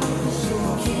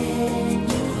 Can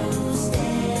you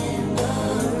stand the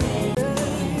rain?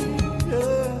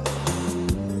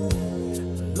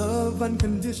 Love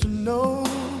unconditional.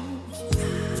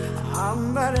 I'm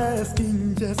not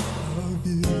asking just of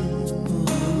you.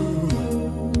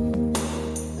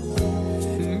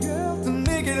 Girl, to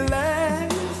make it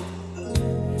last,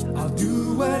 I'll do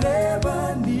whatever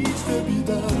needs to be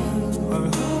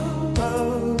done.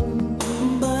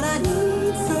 But I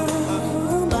need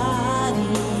somebody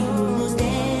who will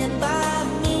stand by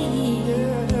me.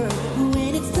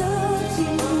 When it's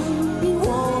touching, you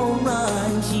won't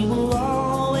run. She will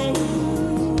always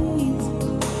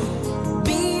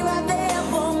be right there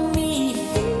for me.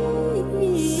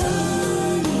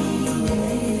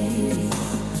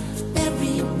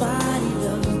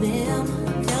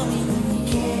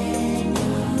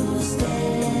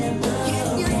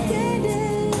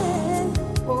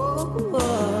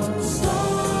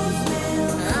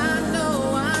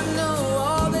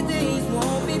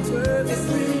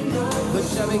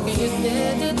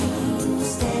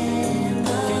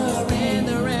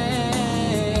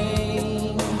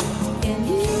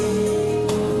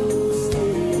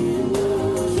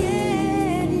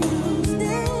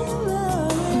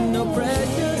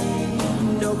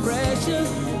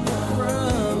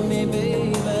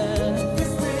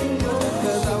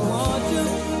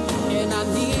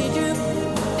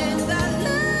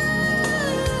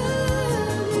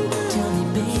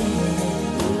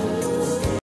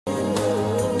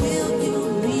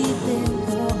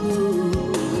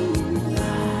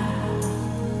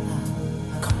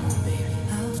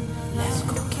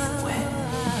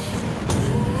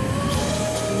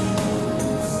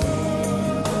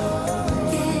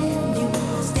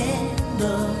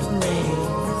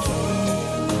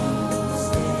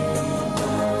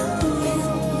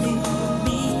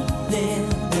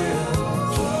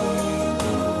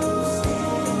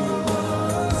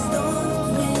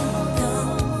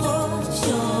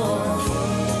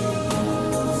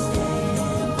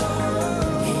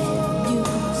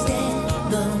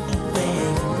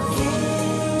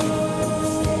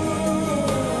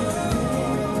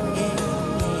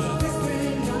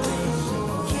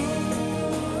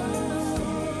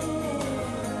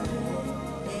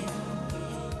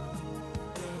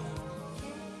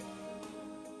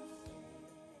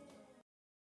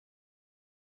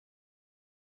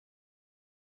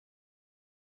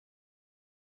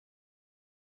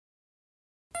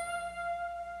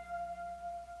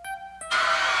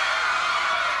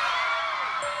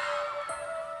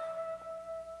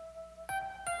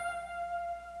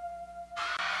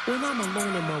 When I'm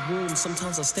alone in my room,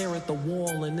 sometimes I stare at the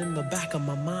wall, and in the back of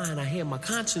my mind, I hear my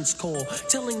conscience call,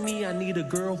 telling me I need a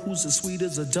girl who's as sweet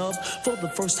as a dove. For the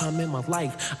first time in my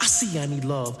life, I see I need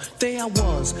love. There I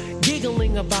was,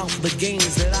 giggling about the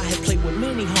games that I had played with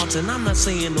many hearts, and I'm not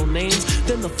saying no names.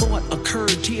 Then the thought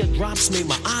occurred, teardrops made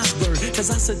my eyes blur, cause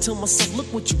I said to myself,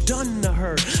 look what you've done to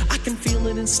her. I can feel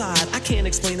it inside, I can't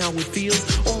explain how it feels.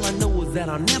 All I know is that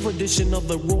I'll never dish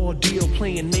another raw deal,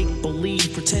 playing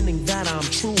make-believe, pretending that I'm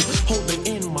true. Holding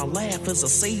in my laugh as I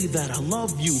say that I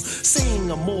love you, saying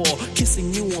I'm more,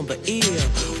 kissing you on the ear,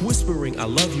 whispering I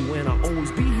love you and I'll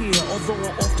always be here. Although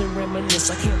I often reminisce,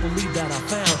 I can't believe that I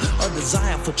found a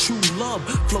desire for true love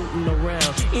floating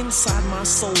around inside my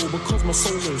soul, because my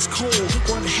soul is cold.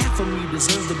 One half of me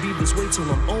deserves to be this way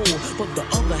till I'm old, but the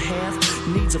other half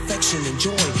needs affection and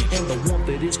joy, and the warmth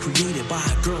that is created by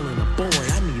a girl and a boy.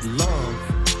 I need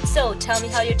love. So, tell me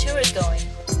how your tour is going.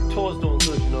 Tour's doing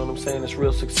good, you know what I'm saying? It's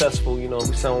real successful, you know.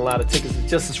 We selling a lot of tickets.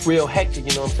 It's real hectic,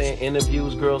 you know what I'm saying?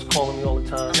 Interviews, girls calling me all the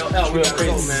time. Yo, it's real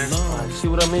crazy, go, man. See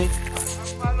what I mean?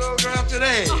 My little girl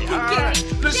today. All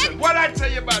right. Listen, what I tell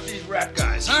you about these rap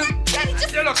guys, huh?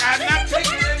 Yeah, look, I'm not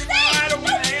taking it anymore out of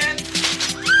my hand.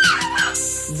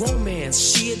 Romance,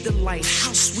 sheer delight,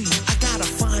 how sweet. I gotta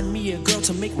find me a girl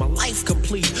to make my life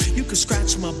complete. You can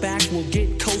scratch my back, we'll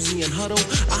get cozy and huddle.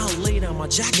 I'll lay down my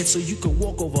jacket so you can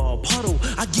walk over a puddle.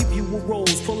 I give you a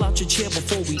rose, pull out your chair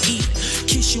before we eat.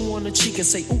 Kiss you on the cheek and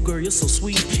say, ooh girl, you're so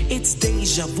sweet. It's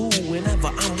deja vu whenever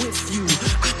I'm with you.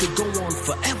 I could go on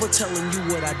forever telling you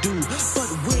what I do, but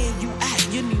where you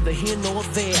at, you're neither here nor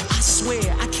there. I swear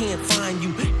I can't find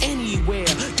you anywhere.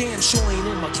 Damn sure ain't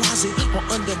in my closet or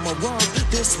under my rug.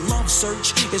 This love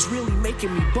search is really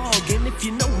making me bug. And if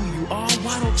you know who you are,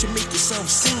 why don't you make yourself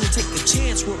seen? Take a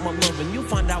chance with my love and you'll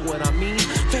find out what I mean.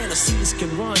 Fantasies can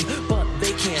run, but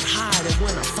they can't hide. And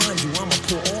when I find you, I'ma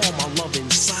pour all my love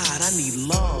inside. I need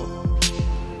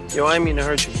love. Yo, I ain't mean to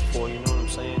hurt you before, you know what I'm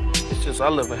saying? It's just I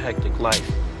live a hectic life.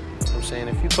 You know what I'm saying?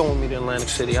 If you come with me to Atlantic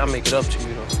City, I'll make it up to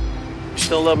you, though. You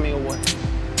still love me or what?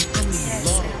 I need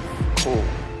love. Cool.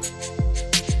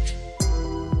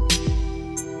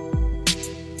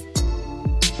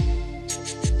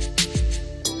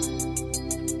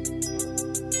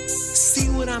 See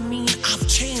what I mean? I've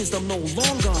changed, I'm no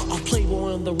longer a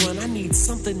playboy on the run. I need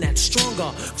something that's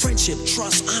stronger. Friendship,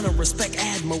 trust, honor, respect,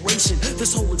 admiration.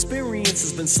 This whole experience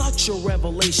has been such a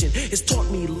revelation. It's taught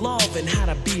me love and how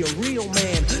to be a real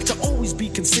man. To always be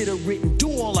considerate and do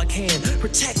all I can.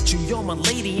 Protect you, you're my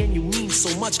lady and you mean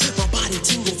so much. My body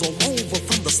tingles all over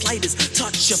from the slightest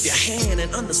touch of your hand.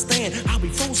 And understand, I'll be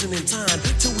frozen in time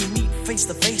till we meet face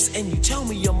to face and you tell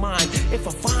me you're mine. If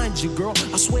I find you, girl,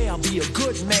 I swear I'll be a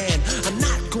good man. I'm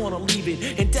not gonna leave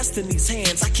it in destiny's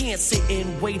hands. I can't sit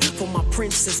and wait for my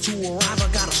princess to arrive. I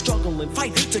gotta struggle and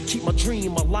fight to keep my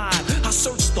dream alive. I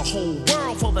search the whole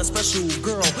world for that special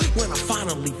girl. When I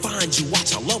finally find you,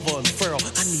 watch our love unfurl.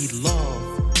 I need love.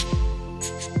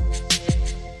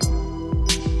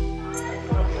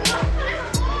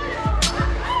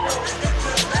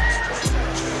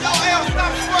 Yo, L,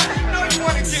 stop sweating. You know you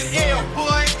want to get L,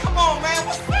 boy. Come on, man.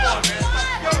 What's up, man?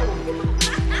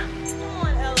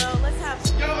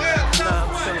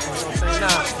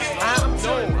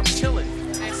 I'm chilling.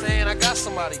 I'm saying I got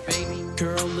somebody, baby.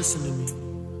 Girl, listen to me.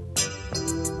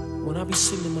 When I be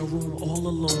sitting in my room all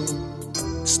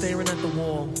alone, staring at the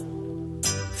wall,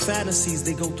 fantasies,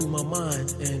 they go through my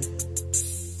mind. And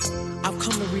I've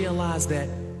come to realize that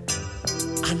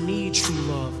I need true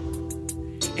love.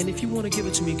 And if you want to give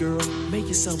it to me, girl, make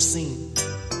yourself seen.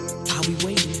 I'll be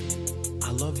waiting.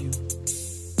 I love you.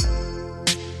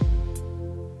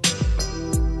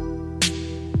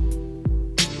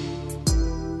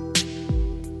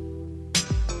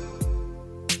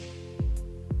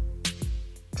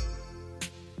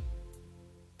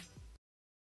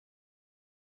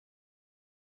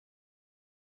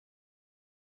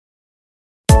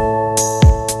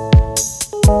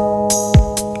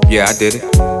 Yeah, I did it.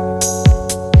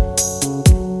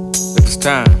 Look, it's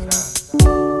time.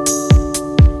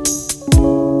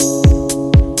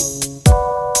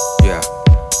 Yeah.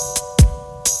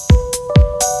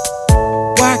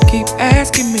 Why keep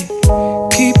asking me?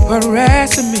 Keep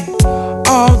harassing me.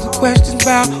 All the questions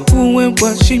about who and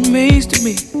what she means to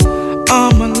me.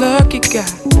 I'm a lucky guy.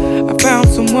 I found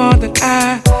someone that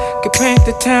I could paint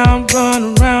the town,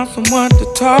 run around, someone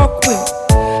to talk with.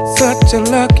 Such a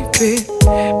lucky fit,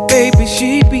 baby,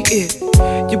 she be it.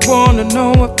 You wanna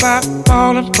know if I'm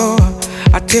falling for her?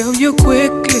 I tell you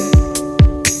quickly.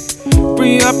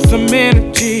 Free up some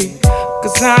energy,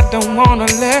 'cause I don't wanna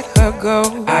let her go.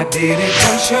 I did it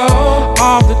for sure.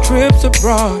 All the trips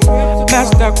abroad,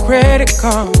 maxed out credit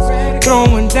cards,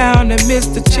 throwing down at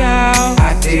Mr. Child.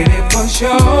 I did it for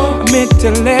sure. I meant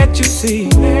to let you see,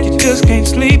 you just can't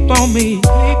sleep on me.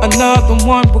 Another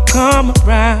one will come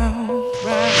around.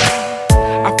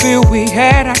 I feel we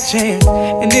had our chance,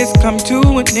 and it's come to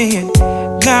an end.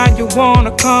 Now you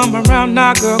wanna come around,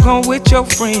 now girl, go with your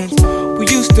friends. We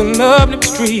used to love them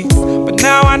streets, but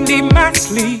now I need my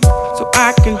sleep, so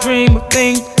I can dream of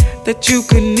things that you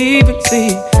couldn't even see.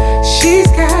 She's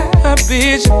got a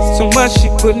vision, so much she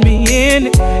put me in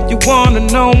it. You wanna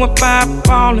know if I'm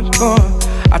falling for her?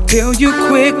 I tell you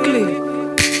quickly,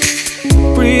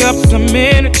 free up some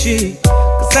energy,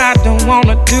 'cause I don't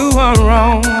wanna do her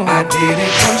wrong. I did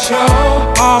it for sure.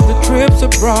 All the trips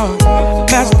abroad,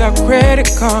 maxed out credit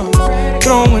cards,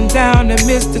 throwing down at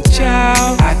Mr.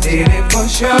 Child. I did it for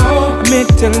sure. I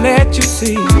meant to let you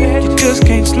see, you just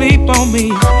can't sleep on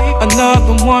me.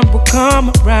 Another one will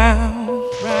come around.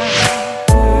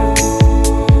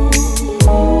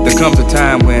 There comes a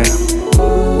time when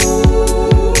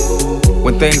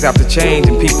things have to change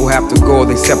and people have to go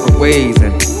their separate ways,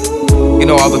 and you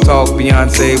know all the talk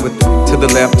Beyonce with to the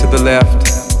left,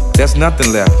 there's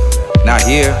nothing left, not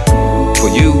here, for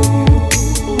you.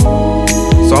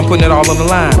 So I'm putting it all on the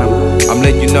line. I'm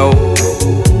letting you know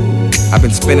I've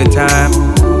been spending time,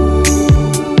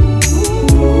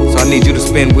 so I need you to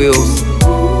spin wheels.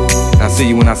 I'll see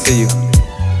you when I see you.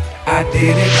 I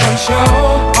did it for sure.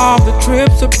 All the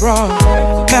trips abroad,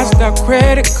 maxed out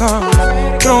credit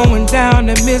cards, throwing down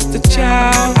at Mr.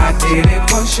 Child. I did it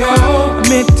for sure. I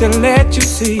meant to let you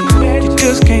see, you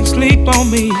just can't sleep on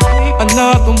me.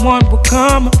 Another one will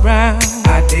come around.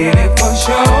 I did it for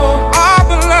sure. All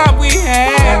the love we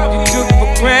had, you took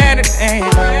for granted, and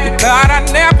you thought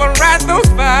I'd never write those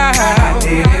files. I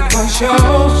did it for sure.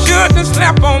 Shouldn't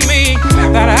slept on me,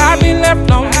 thought I'd be left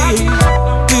lonely.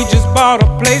 We just bought a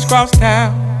place cross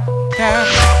town.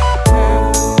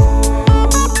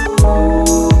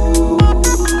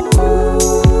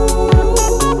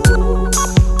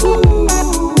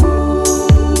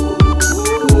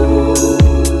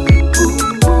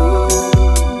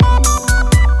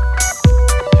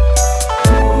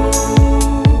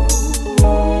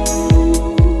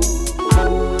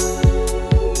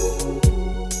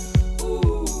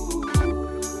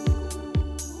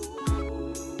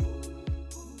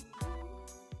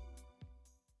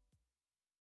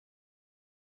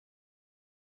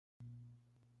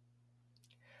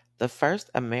 The first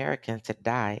American to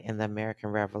die in the American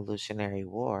Revolutionary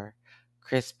War,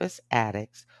 Crispus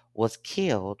Attucks, was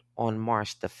killed on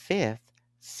March the 5th,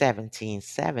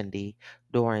 1770,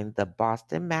 during the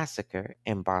Boston Massacre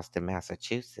in Boston,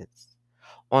 Massachusetts.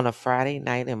 On a Friday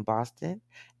night in Boston,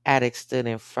 Attucks stood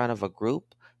in front of a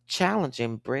group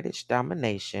challenging British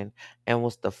domination and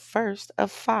was the first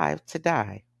of 5 to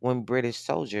die when British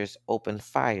soldiers opened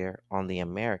fire on the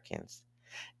Americans.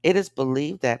 It is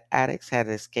believed that Attucks had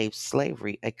escaped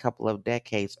slavery a couple of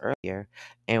decades earlier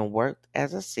and worked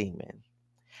as a seaman.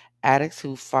 Attucks,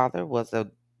 whose father was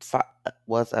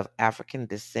of African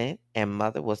descent and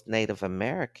mother was Native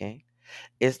American,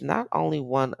 is not only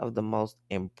one of the most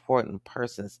important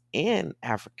persons in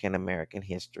African American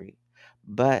history,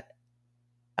 but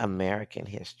American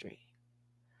history.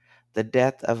 The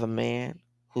death of a man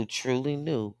who truly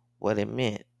knew what it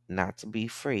meant not to be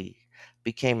free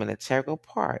became an integral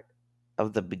part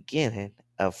of the beginning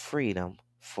of freedom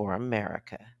for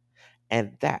America.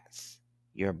 And that's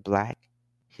your Black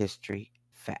History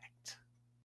Fact.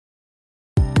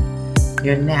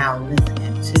 You're now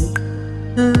listening to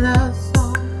the Love Song.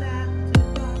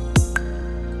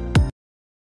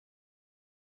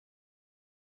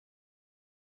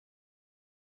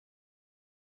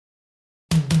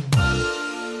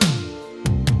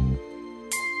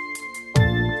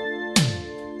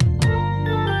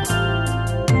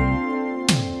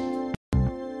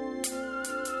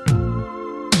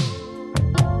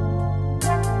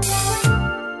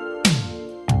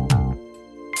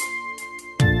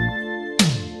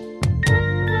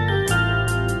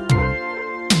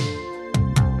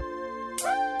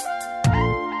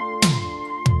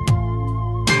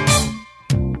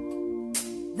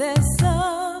 There's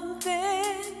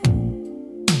something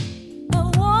I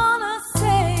wanna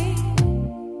say.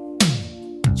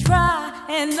 Try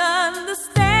and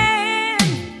understand.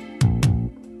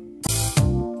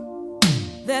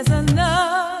 There's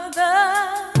another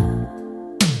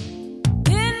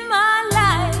in my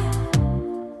life.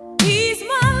 He's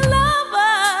my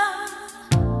lover,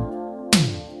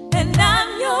 and I'm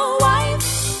your wife.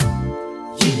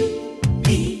 You,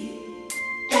 me,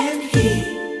 and he.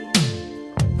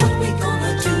 What we gonna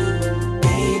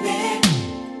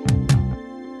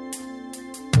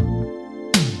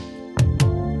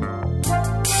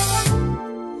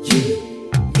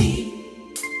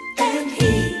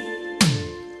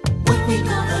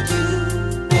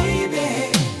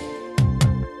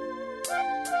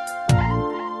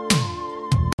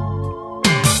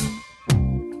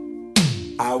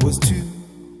I was too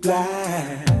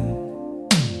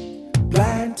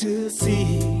blind to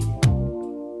see.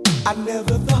 I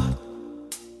never thought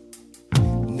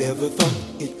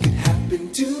it could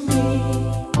happen to me.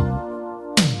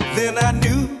 Then I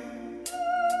knew,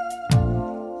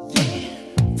 yeah,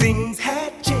 things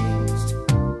had changed.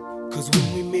 'Cause when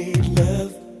we made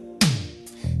love,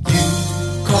 you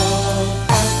called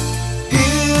out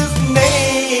his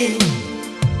name.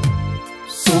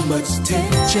 So much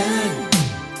tension,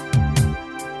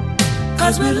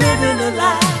 'cause we're living a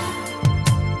lie.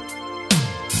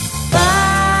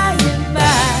 By and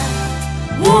by,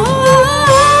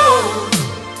 whoa,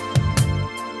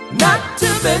 not to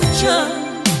mention,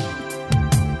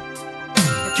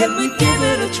 can we give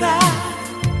it a try?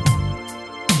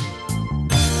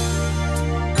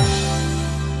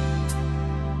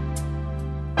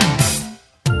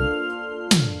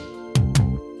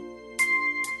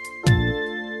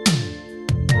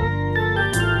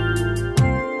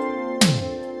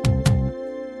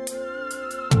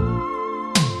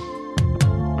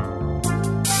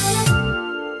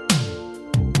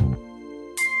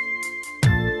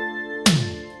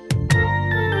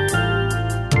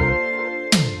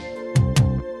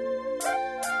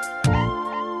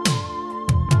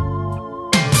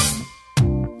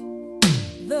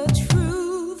 The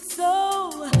truth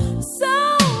so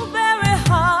very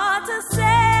hard to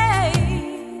say.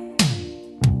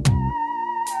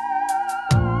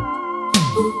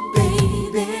 Ooh,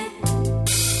 baby,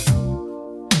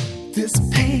 this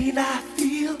pain I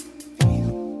feel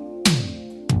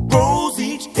grows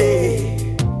each day.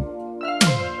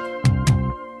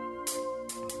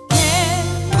 Can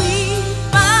we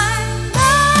find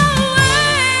a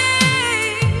way?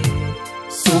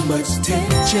 So much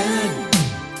tension,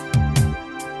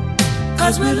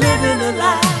 'cause we're living a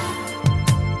lie.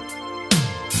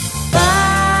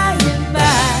 By and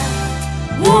by,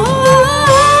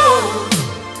 whoa,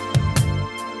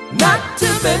 not to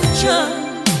mention,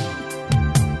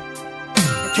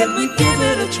 can we give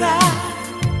it a try?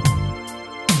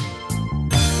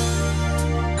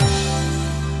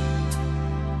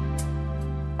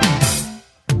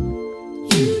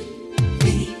 You,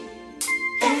 me,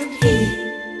 and he.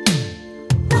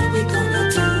 What we gonna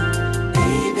do,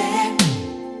 baby?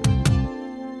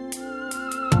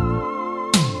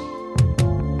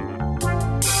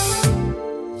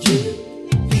 You,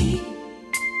 me,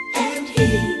 and he.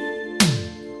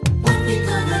 What we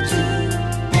gonna do,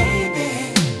 baby?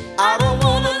 I don't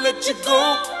wanna let you go.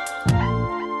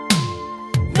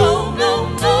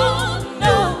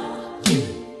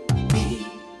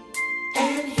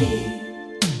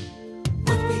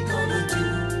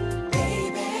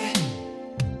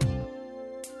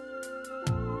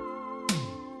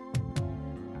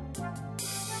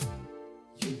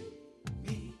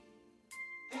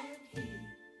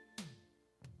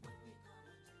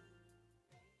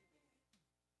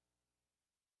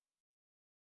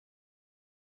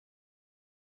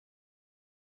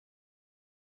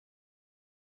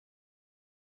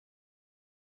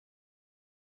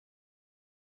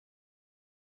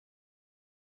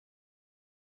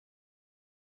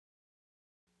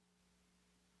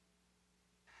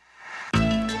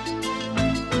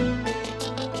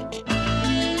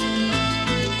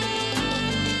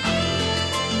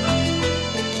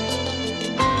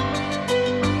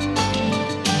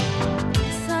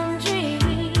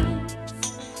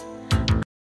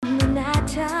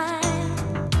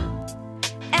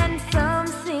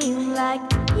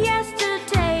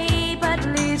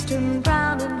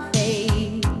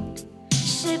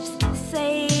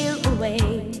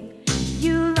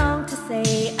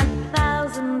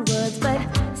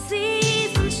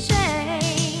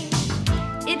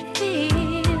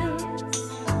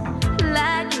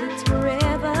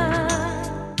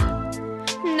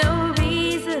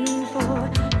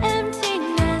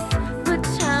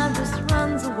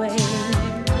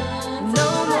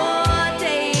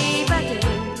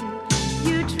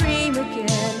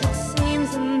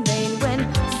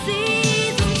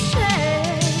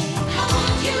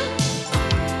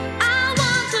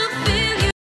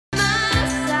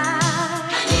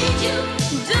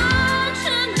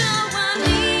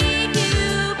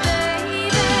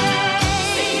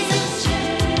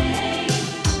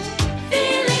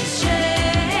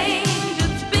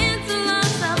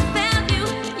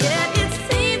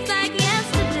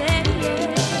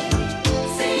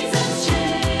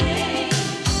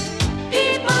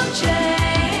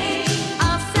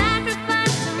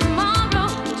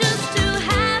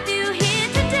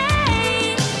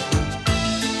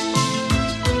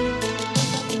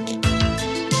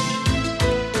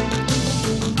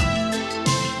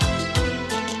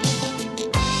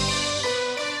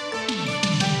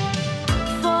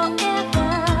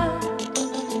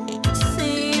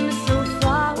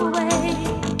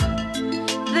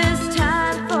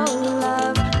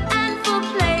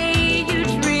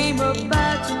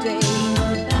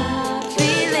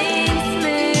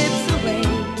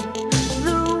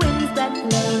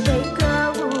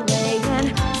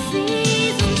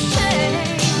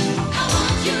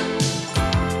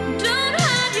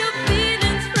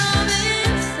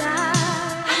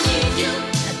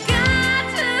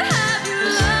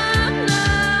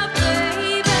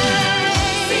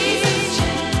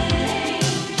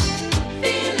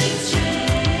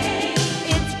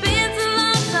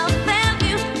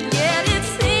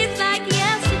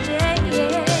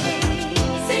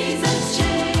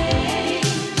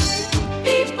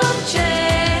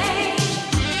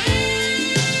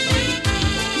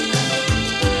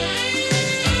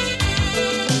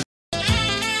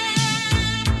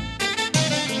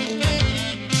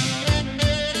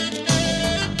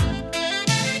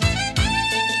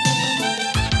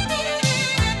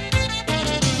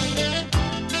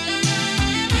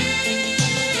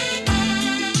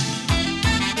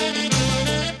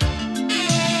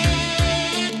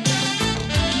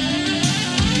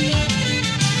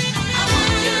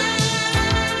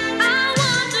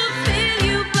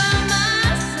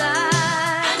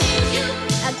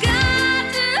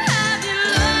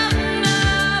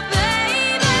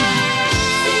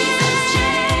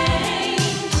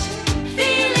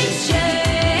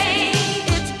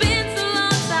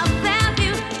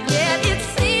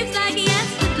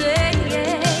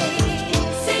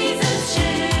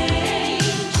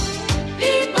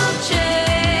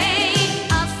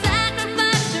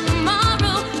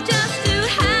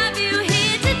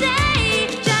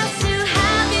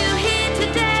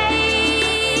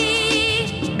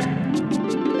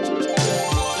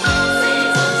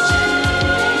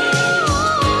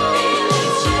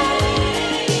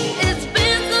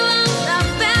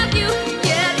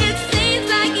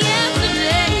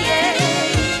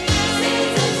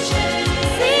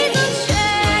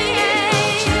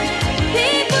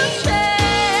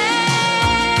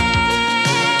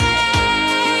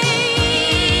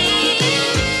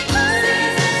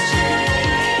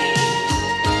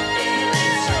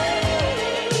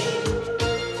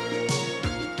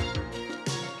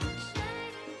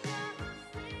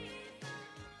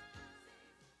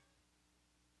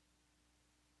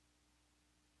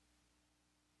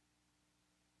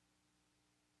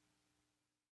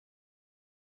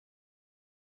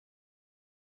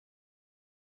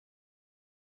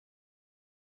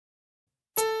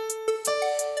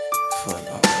 for a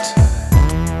long time.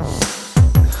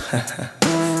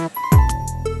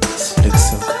 She looks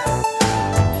so good.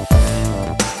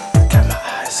 Got my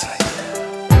eyes on you.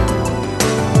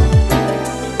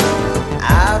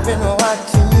 I've been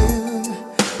watching you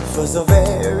for so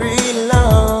very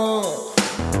long,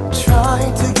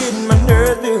 trying to get my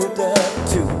nerve built up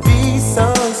to be so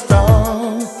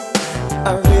strong.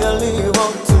 I really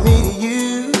want to meet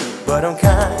you, but I'm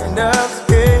kind of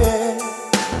scared,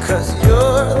 'cause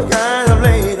you're the kind of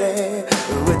lady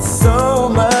with so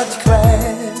much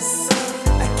class.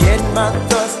 I get my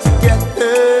thoughts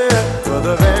together for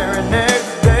the very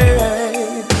next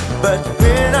day, but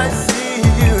when I see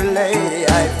you, lady,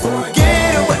 I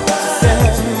forget what to say.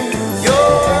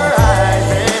 Your eyes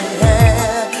and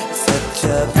hair, such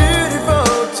a beautiful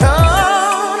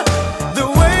tone. The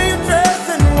way you dress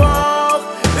and walk,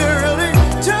 it really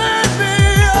turns me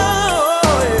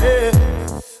on. Yeah.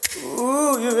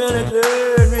 Ooh, you really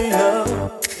turn me on.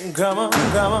 Come on,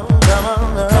 come on, come on,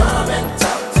 come and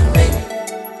talk to me.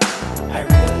 I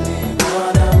really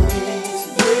wanna meet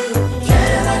you.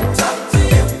 Can I talk to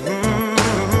you?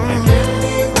 I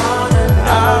really wanna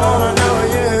know. I wanna know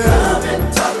you. Come and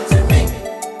talk to me.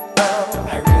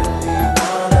 I really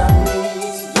wanna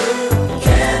meet you.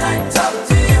 Can I talk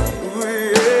to you?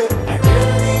 I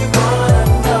really wanna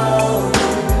know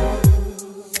you.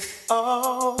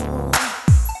 Oh,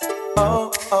 oh,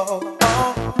 oh, oh,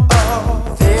 oh.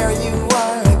 There you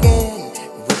are again,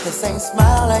 with the same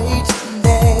smile each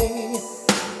day.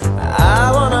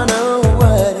 I wanna know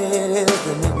what it is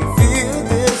that make you feel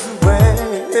this way.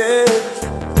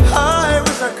 I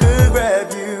wish I could grab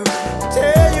you,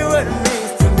 tell you what it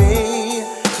means to me,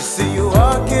 to see you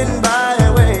walking by a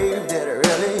wave that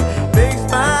really makes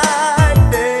my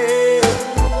day.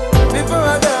 Before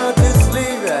I go to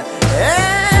sleep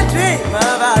and dream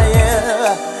about you,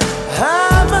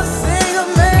 I'm a single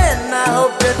man. I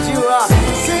hope that you are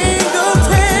single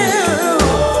too.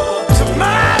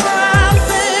 Tomorrow I'll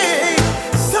say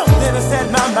something to set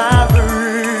my mind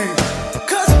free,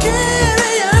 'cause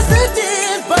curiosity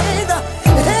is burning the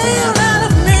hell out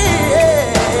of me,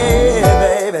 yeah,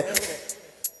 baby.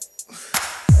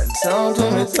 Talk to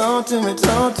me, talk to me,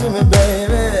 talk to me,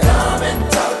 baby. Come and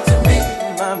talk to me,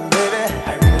 my baby.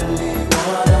 I really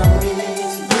wanna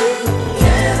meet you.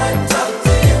 Can I talk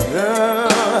to you?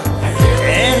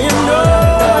 And you know,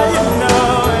 no,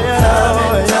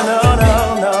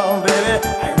 baby.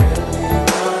 I really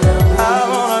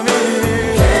wanna meet you.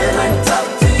 Can I talk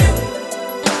to you?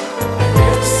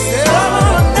 Said I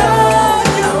wanna know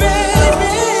you,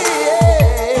 baby.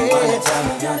 Wanna tell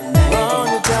me your name?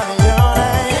 Wanna tell me your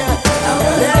name?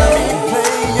 Let me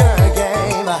play your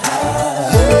game.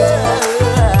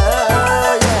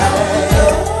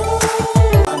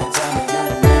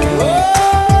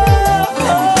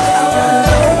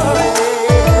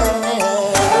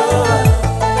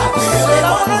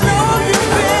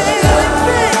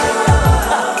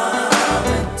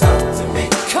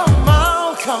 Come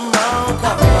on, come on,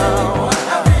 come on.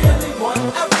 I really want.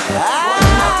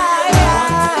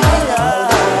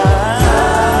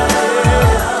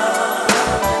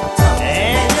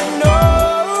 And you know,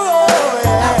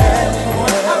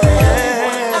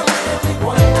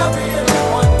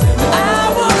 I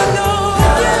wanna know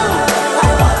you.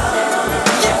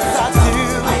 Yes, I do.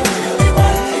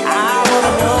 I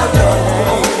wanna know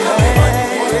your name.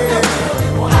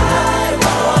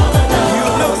 You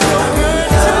look so good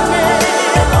to me.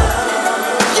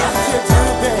 Yes, you do,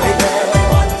 baby.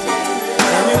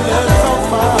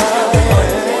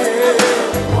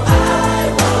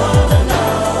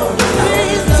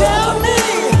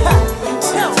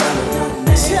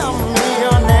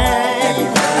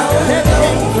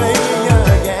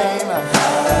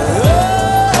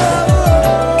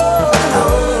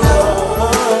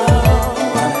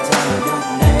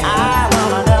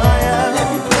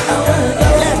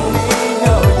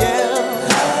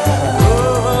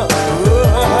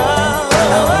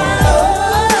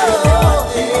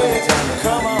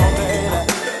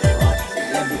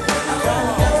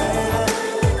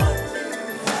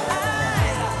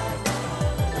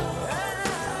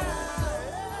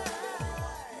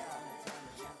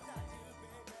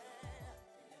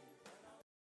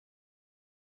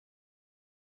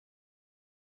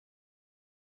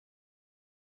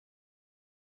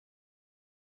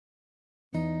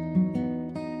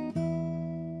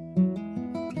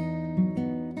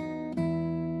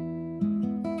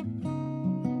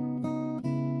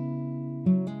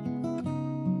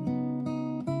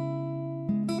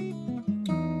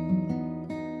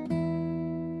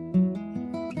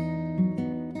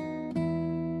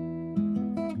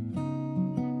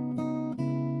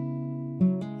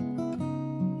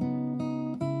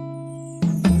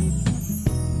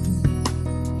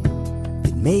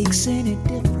 makes any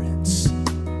difference.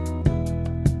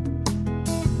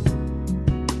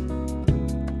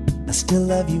 I still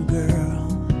love you, girl.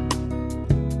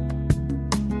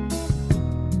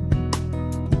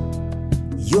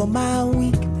 You're my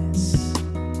weakness.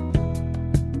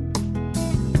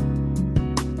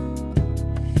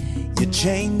 You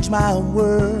change my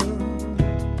world.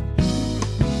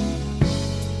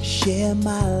 Share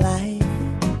my life.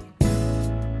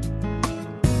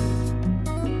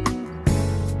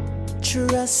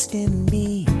 Trust in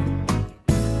me.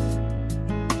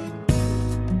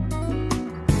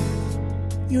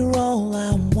 You're all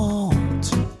I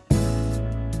want.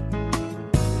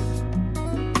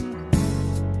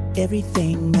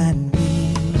 Everything I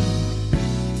need.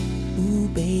 Ooh,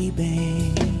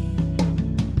 baby.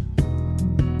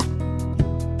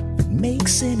 If it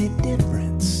makes any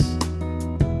difference,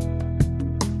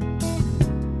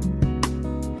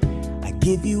 I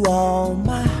give you all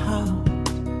my heart.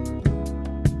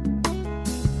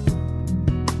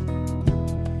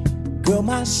 Girl,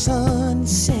 my sun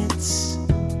sets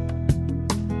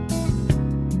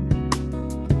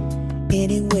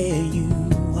anywhere you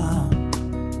are.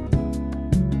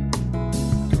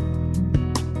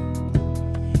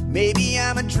 Maybe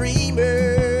I'm a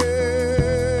dreamer.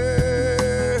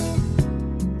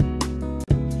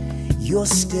 You're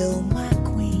still my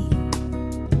queen.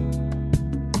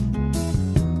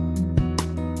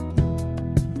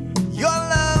 Your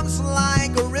love's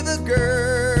like a river,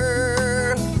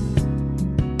 girl.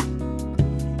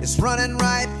 It's running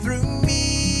right through me.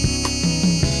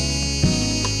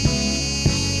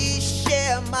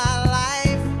 Share my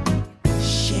life.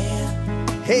 Share.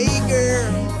 Hey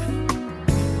girl,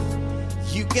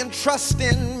 you can trust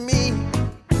in me.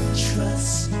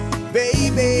 Trust,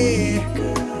 baby.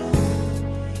 Girl,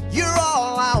 you're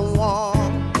all I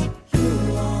want.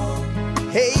 You're all.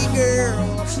 Hey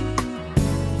girls,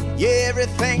 you're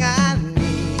everything I need.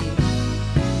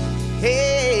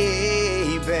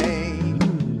 Hey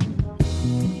babe,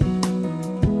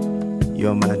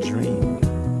 you're my dream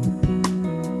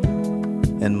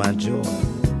and my joy.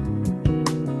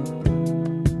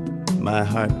 My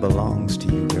heart belongs to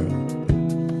you, girl.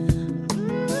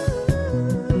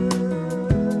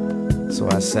 So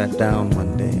I sat down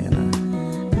one day and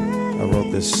I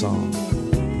wrote this song,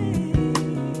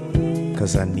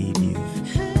 'cause I need you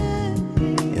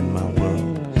in my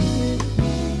world.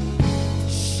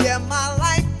 Share my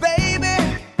life, baby.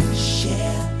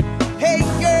 Share. Hey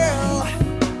girl,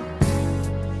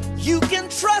 you can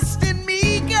trust in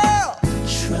me, girl.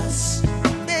 Trust,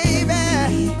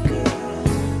 baby. Girl,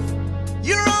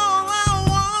 you're all I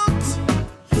want.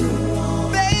 You're all,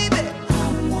 baby. I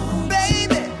want,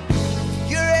 baby.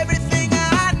 You're everything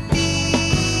I need.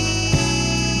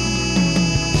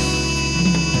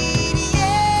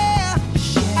 Yeah,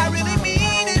 I really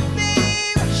mean it,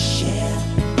 babe. Share.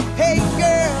 Hey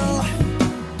girl,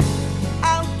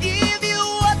 I'll give you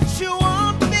what you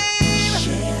want, babe.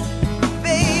 Share,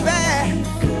 baby.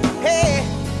 Hey,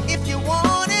 if you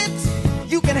want it,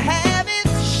 you can have it,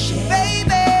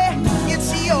 baby. It's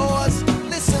yours.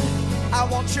 Listen, I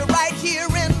want you right here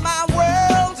in my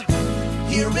world,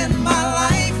 here in my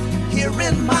life, here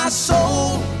in my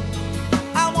soul.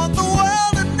 I want the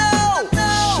world to know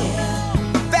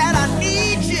that I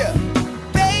need you,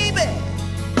 baby.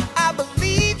 I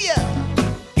believe you,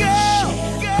 girl.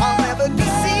 I'll never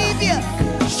deceive you.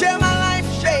 Share my life,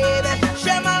 baby.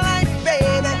 Share my life,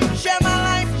 baby. Share my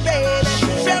life, baby.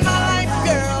 Share my life,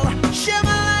 girl. Share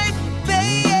my life,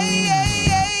 baby.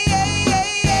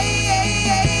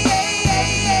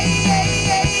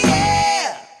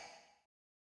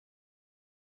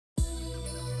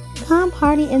 Come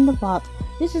party in the vault.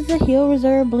 This is the Hill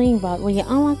Reserve Bling Vault, where you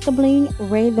unlock the bling,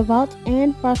 raid the vault,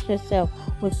 and frost yourself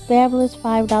with fabulous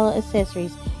 $5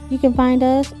 accessories. You can find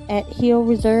us at Hill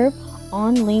Reserve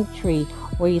on Linktree,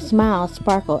 where you smile,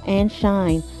 sparkle, and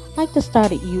shine like the star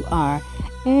that you are.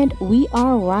 And we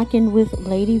are rocking with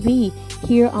Lady V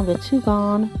here on the Too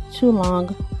Gone, Too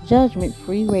Long Judgment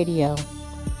Free Radio.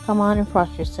 Come on and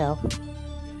frost yourself.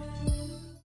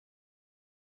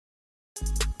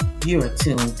 You are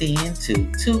tuned in to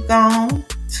Too Gone,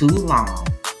 Too Long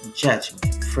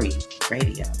Judgment Free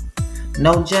Radio.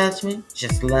 No judgment,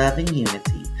 just love and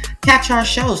unity. Catch our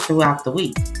shows throughout the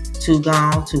week. Too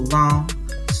Gone, Too Long,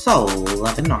 Soul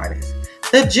Loving Artist.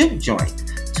 The Juke Joint,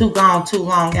 Too Gone, Too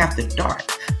Long After Dark.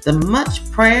 The Much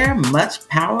Prayer, Much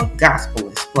Power Gospel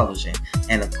Explosion.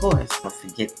 And of course, don't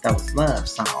forget those love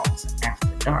songs after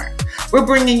dark. We're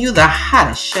bringing you the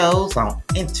hottest shows on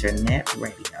internet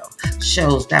radio.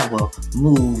 Shows that will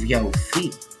move your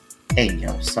feet and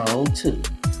your soul too.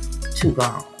 Too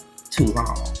Gone, Too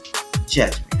Long,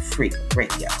 Judgment Freak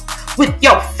Radio with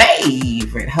your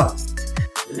favorite host,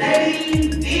 Lady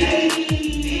D.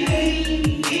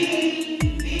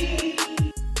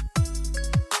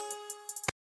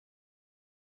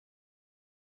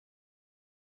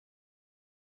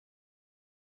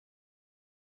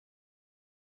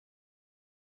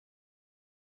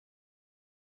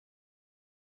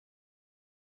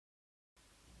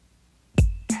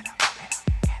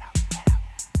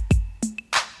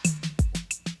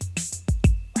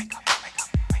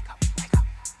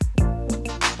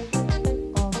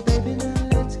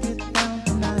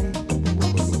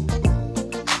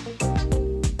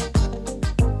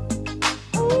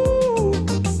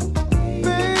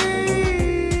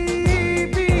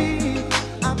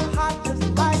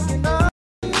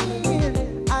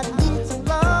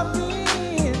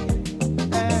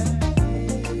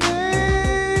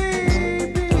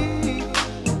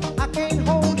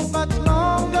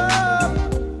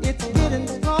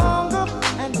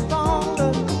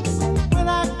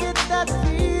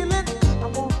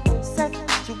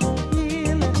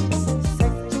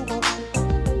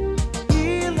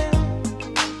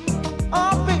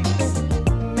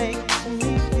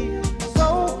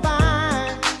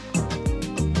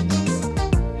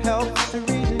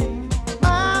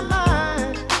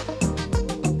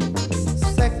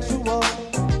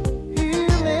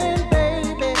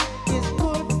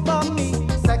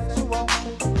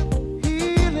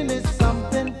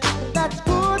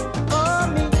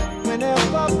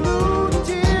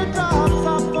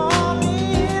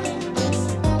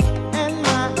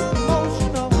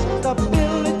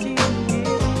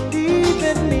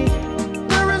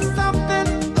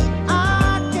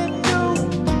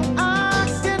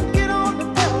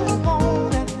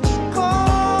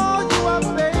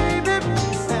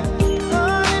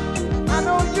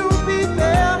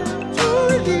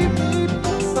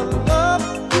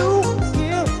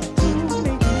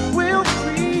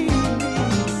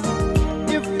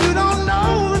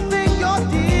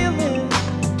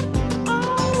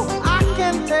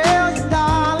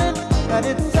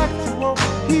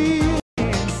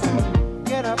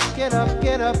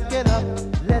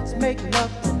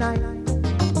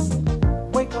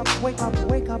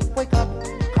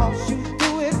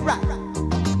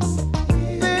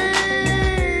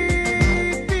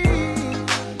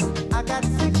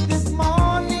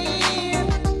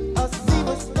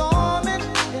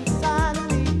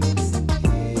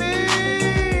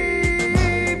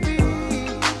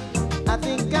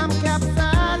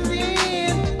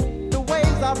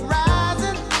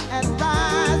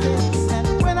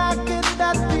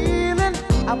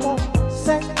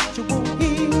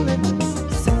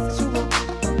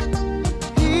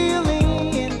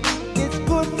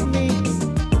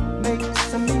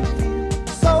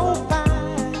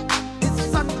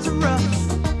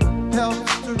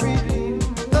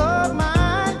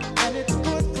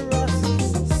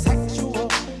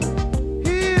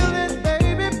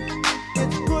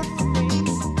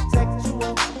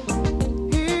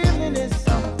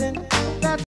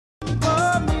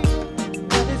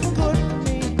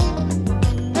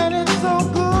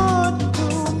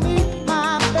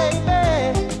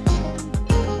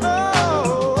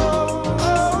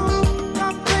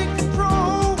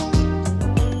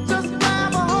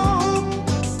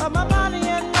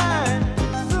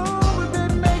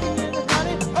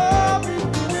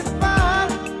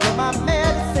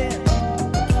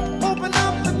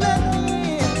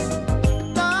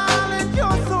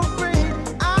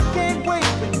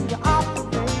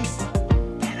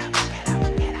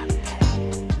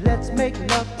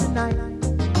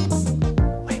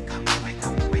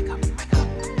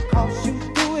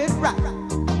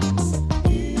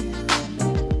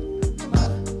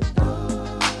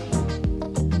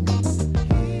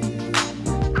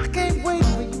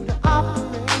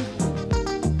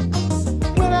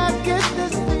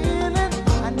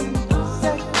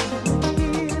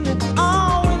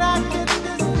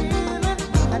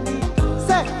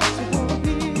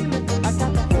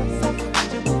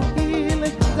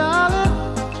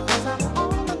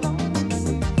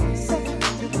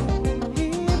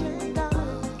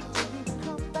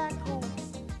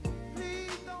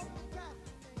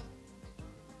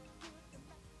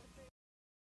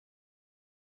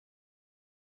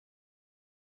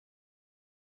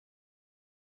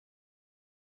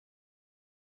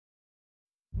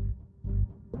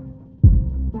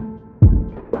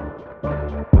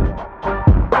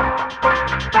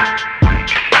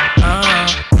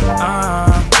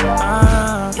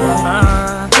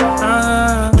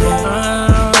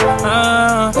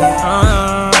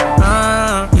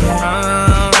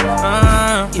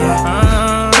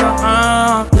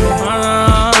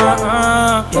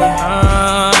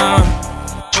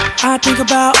 think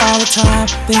about all the time.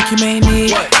 Think you may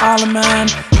need all of mine.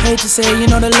 Hate to say, you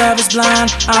know that love is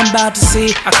blind. I'm about to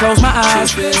see, I close my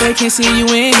eyes. They can't see you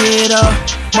in here though.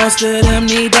 Most of them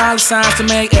need dollar signs to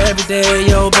make every day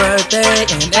your birthday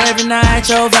and every night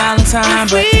your Valentine.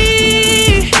 But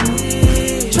we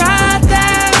tried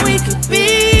that, we could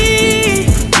be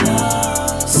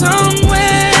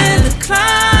somewhere the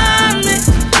climate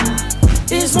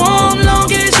is warm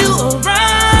long as you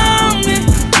around me.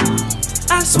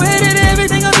 I swear that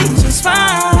everything will be just fine.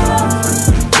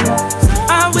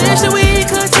 I wish that we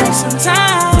could take some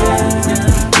time.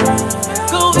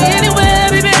 Go anywhere,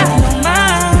 baby, I don't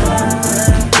mind.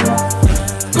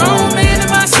 Grown man in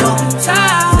my suit and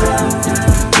tie.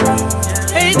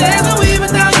 Hey, there's no we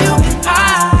without you and I.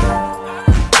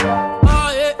 Oh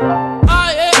yeah, oh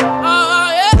yeah, oh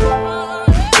yeah.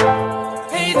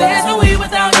 Hey, there's no we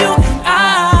without you and I.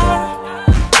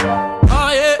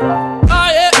 Oh yeah, oh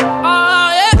yeah, oh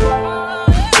yeah.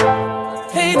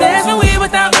 Hey, there's no we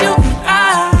without you and I.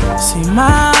 See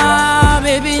my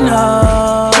baby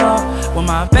know where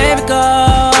my baby go,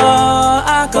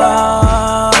 I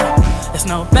go. There's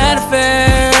no better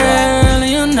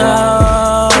feeling, you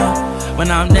know,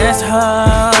 when I'm next to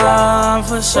her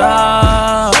for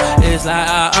sure. It's like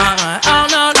I'm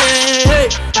not there. Hey,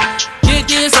 get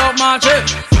this off my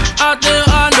chest. I think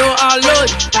I know I love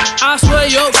you. I swear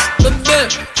you're the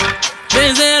best.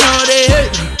 Benzin all day.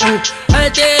 Hey,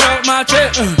 get that off my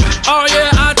chest. Oh yeah,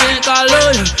 I think I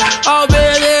love you. Oh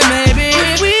baby, maybe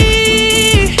we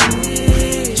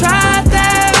tried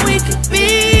that, we could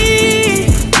be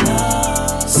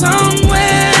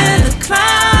somewhere the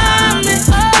climate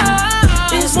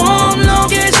is warm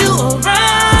long as you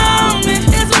around me.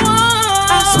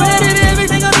 I swear that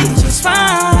everything will be just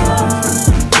fine.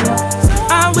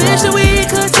 I wish that we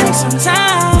could take some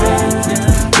time.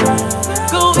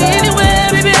 Go anywhere,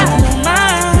 baby, I don't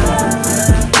mind.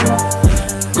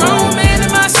 Grown man in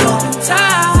my suit and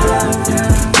tie.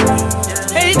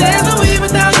 Hey, there's no we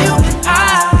without you and I.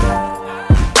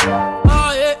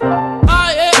 Oh yeah, oh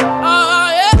yeah, oh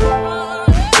yeah.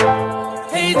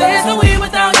 Hey, there's no we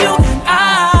without you and I.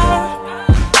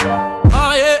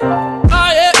 Oh yeah, oh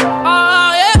yeah,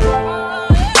 oh yeah.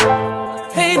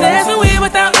 Hey, there's no we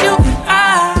without you and I.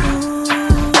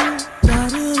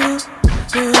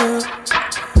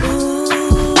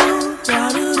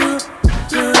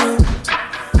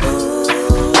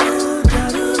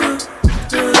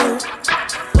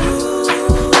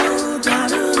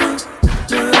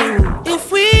 If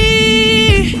we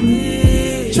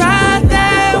tried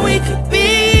that, we could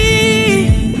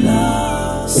be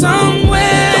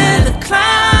somewhere the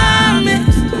climate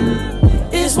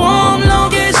is warm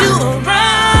long as you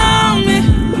around me.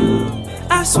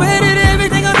 I swear that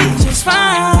everything will be just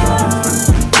fine.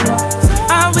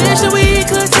 I wish that we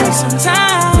could take some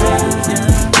time.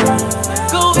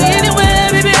 Go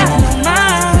anywhere, baby, I don't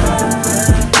mind.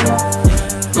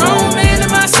 Grown man in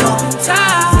my suit and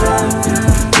tie.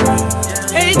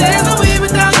 Hey, there's no we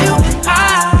without you and I.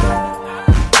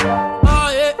 Oh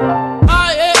yeah, oh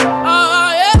yeah, oh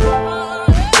yeah.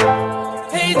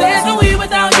 Hey, there's no we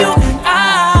without you and I.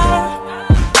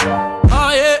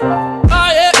 Oh yeah, oh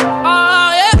yeah, oh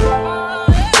yeah.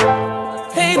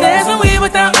 Hey, there's no we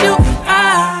without you and I.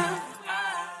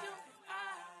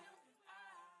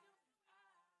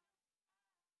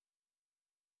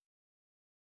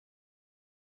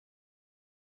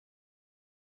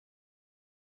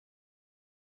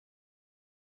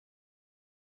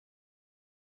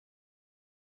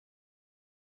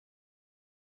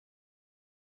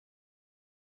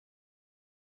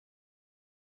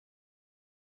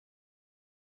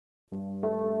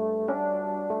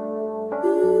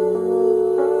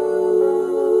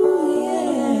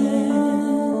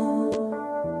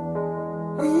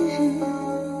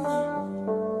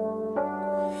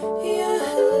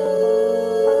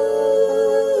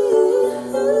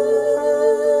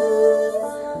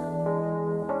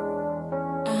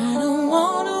 I don't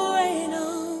wanna rain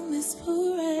on this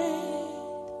parade,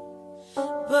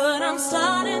 but I'm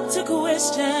starting to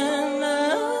question the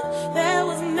love that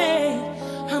was made.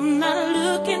 I'm not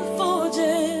looking for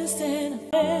just an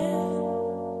affair.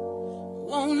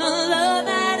 Want a love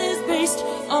that is based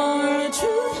on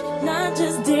truth, not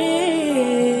just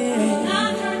dare.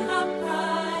 Not hurt my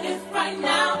pride if right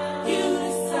now you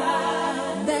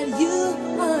decide that you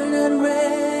are not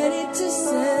ready to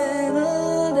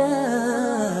settle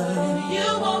down. If you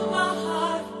want my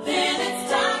heart, then it's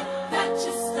time that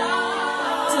you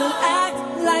start to act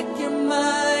like you're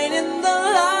mine in the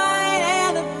light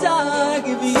and the dark.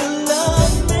 If you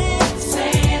love me,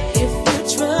 say it. If you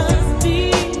trust me,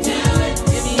 do it.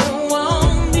 If you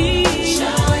want me,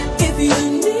 show it. If you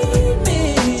need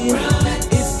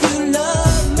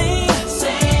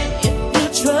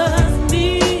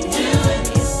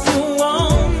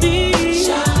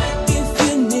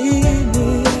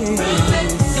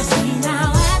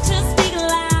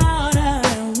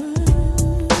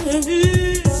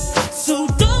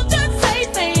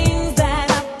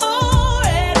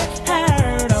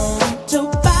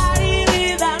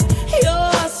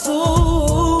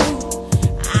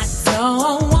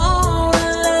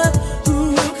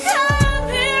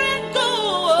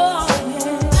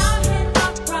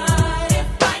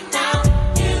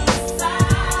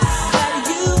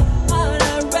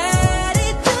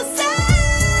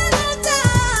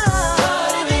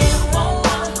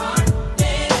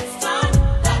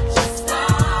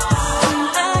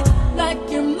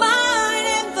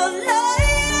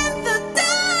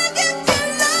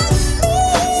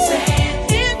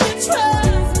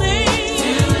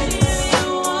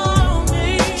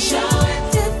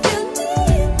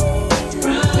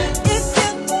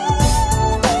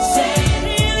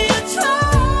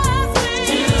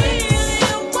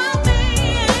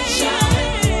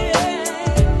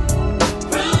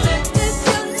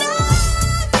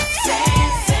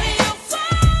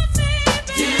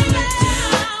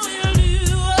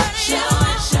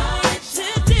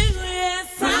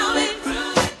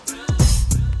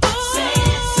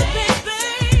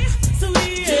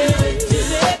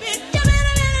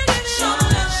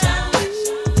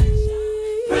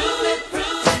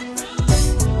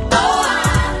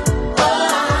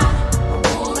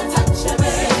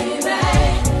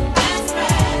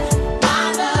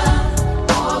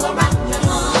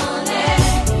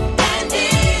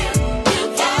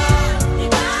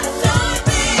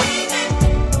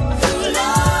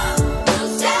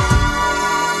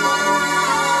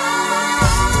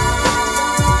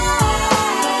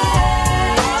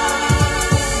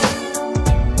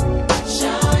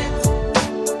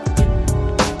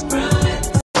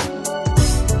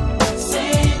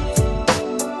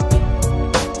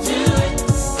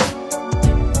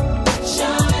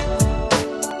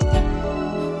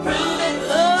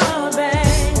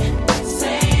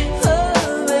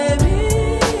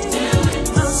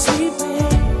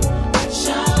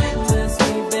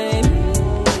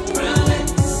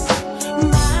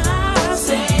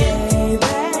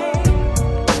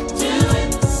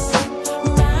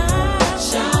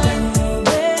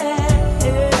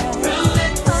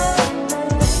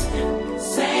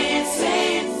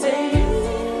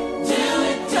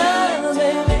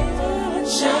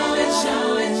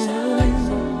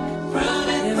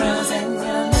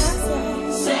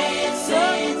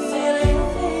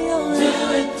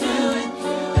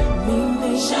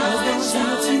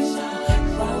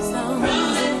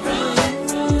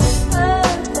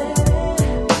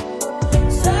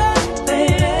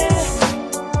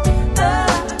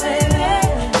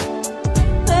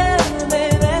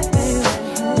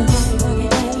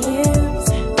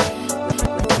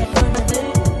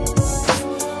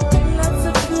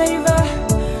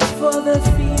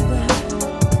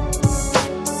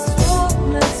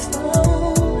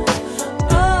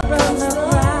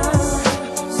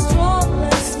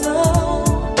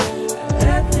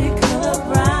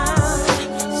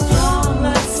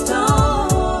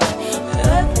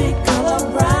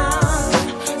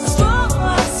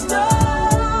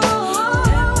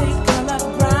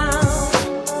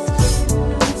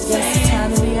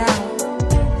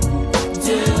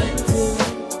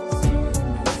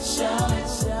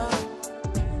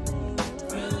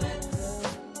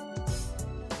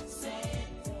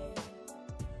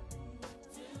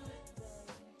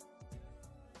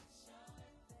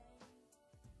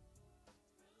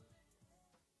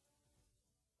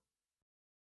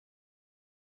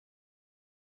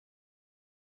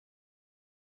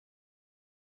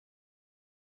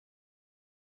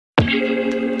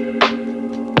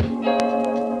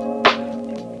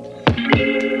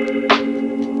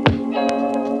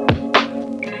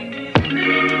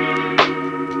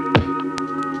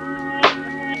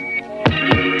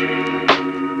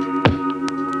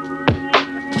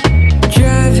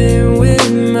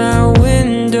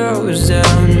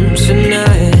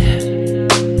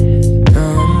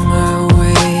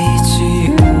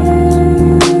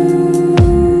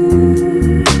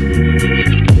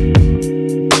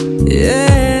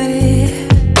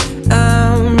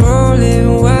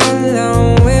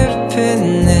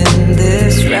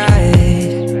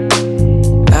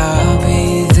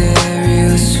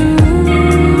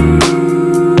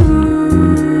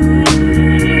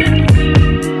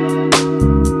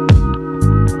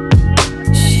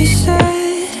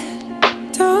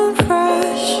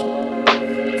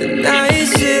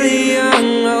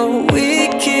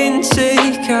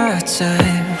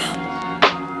time.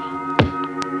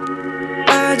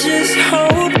 I just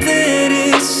hope that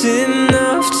it's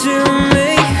enough to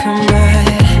make her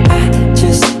mine. I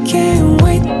just can't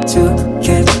wait to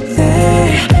get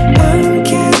there. I'm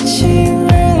catching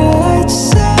red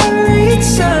lights every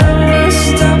time I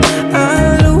stop. I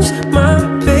lose my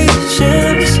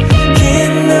patience.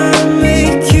 Can I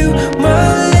make you my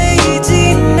lady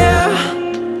now?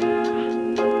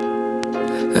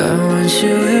 I want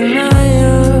you in my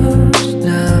arms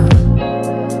now.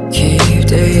 Keep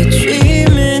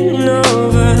daydreaming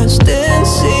of us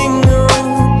dancing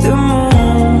on the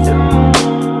moon.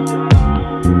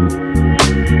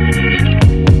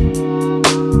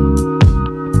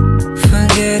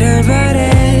 Forget about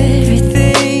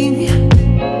everything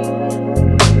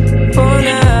for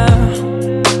now.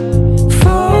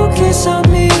 Focus on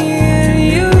me and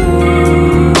you.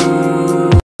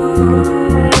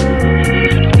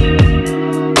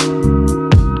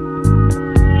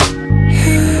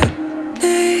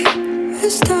 A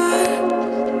star,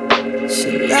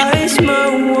 she lights my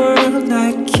world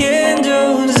like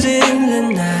candles in the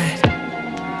night.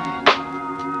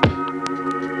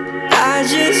 I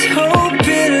just hope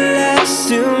it lasts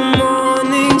till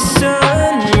morning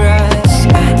sunrise.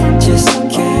 I just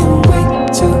can't wait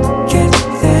to get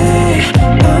there.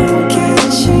 I'm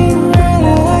catching red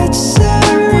lights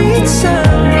every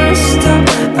time I stop.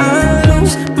 I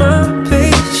lose my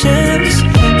patience.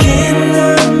 Can I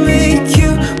make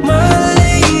you my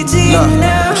lady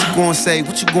now? What you gonna say?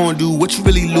 What you gonna do? What you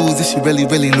really lose if she really,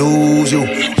 really lose you?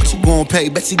 What you gonna pay?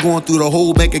 Bet she going through the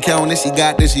whole bank account and she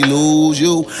got this, she lose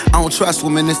you. I don't trust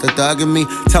women, it's the thug in me.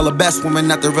 Tell the best woman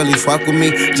not to really fuck with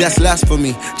me. Just lust for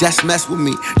me, just mess with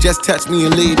me. Just touch me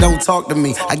and leave, don't talk to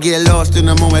me. I get lost in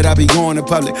the moment, I be going to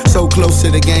public. So close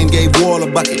to the game, gave Wall a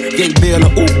bucket. Gave Bill a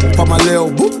oop for my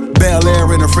little boop. Bel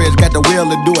Air in the fridge, got the will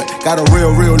to do it. Got a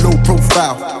real, real low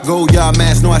profile. Gold yard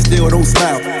mask, no I still don't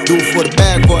smile. Do it for the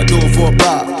bag, boy, do it for a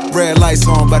bribe. Red lights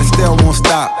on, but it still won't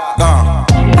stop.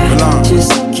 I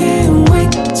just can't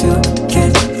wait to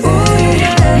get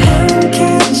there. I'm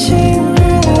catching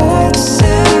red lights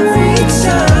every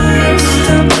time I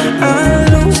stop. I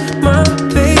lose my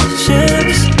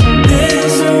patience.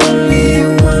 There's only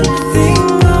one thing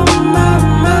on my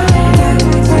mind.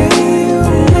 The way you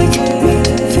make me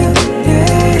feel,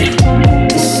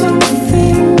 yeah. It's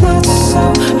something that's so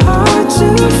hard to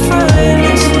find.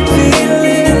 This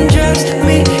feeling drives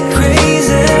me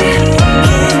crazy.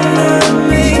 Can I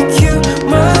make you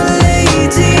my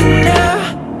lady now?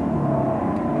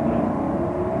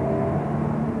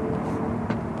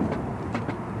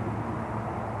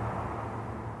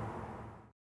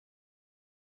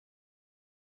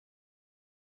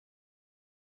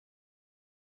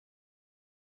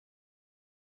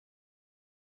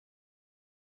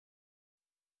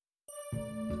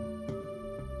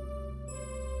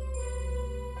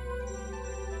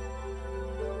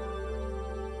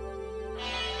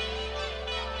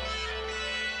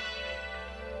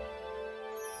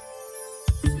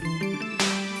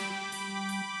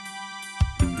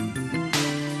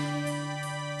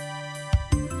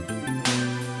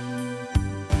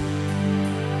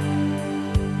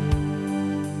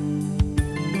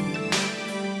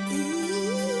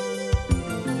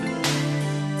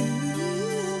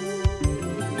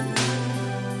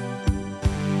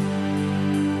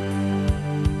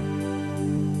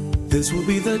 This will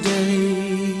be the day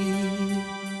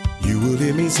you will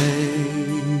hear me say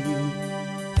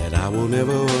that I will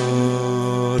never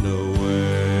run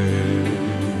away.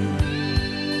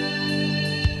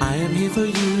 I am here for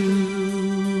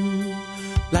you.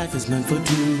 Life is meant for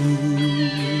two.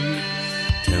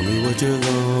 Tell me what you're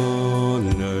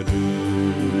gonna do.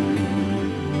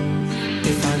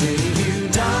 If I gave you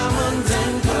diamonds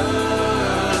and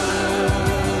pearls,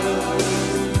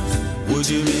 would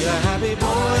you be a happy boy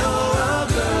or a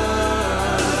girl?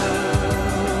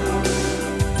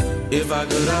 If I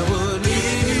could, I would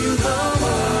give you the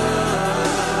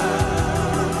world.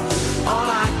 All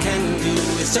I can do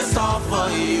is just offer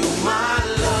you my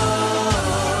love.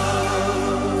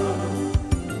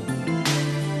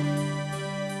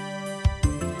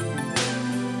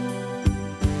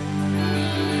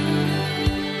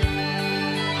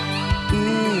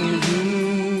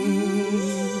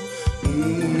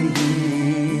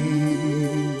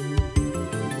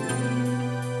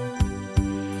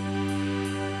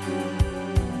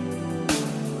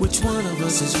 Which one of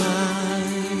us is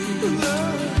mine?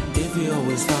 If we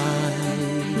always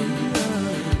find,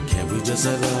 can we just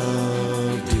let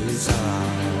love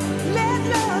decide? Let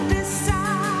love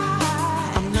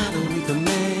decide. I'm not a weaker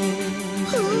man,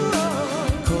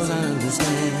 'cause I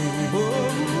understand.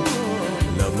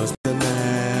 Love must be the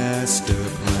master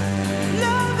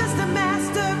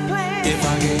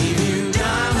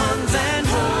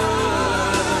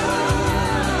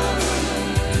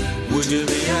Would you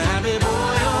be a happy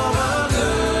boy or a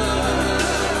girl?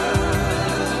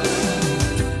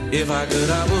 If I could,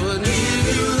 I would give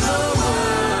you the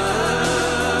world.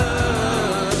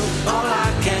 All I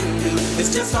can do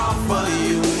is just offer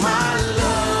you my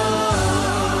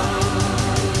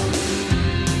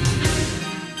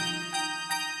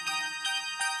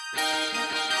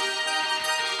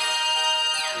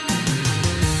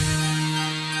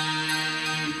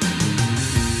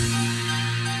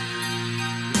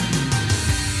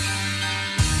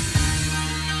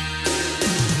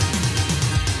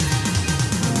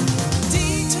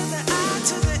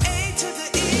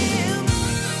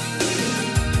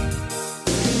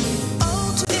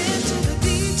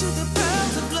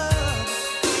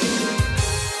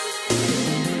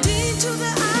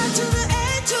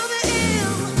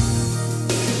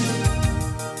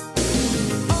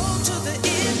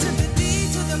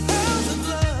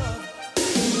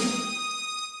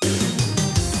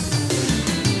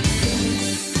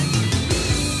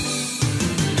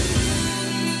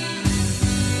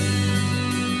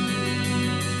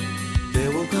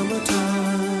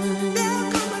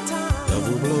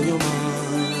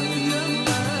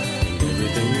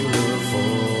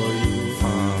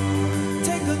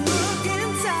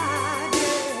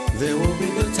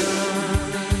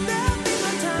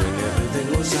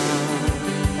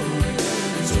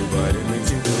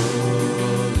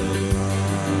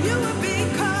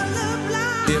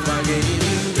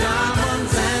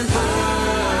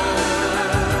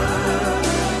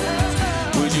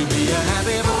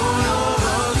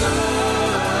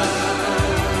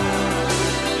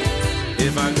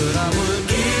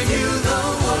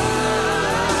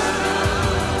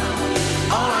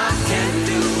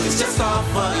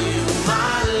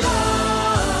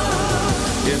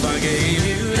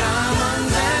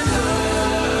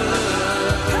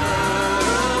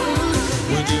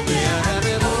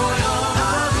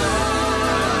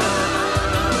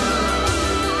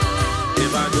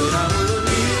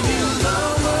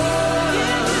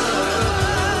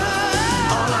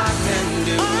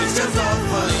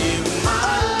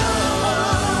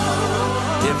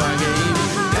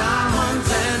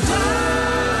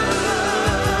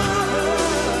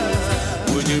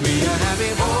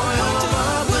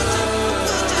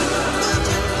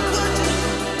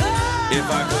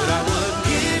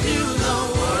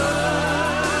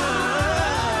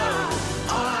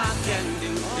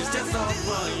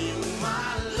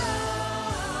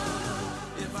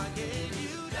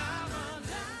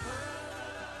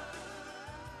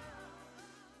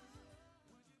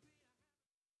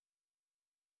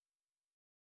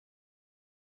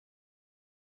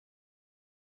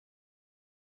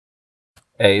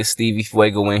Hey, it's Stevie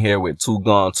Fuego in here with Too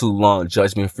Gone Too Long,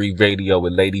 Judgment Free Radio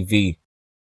with Lady V.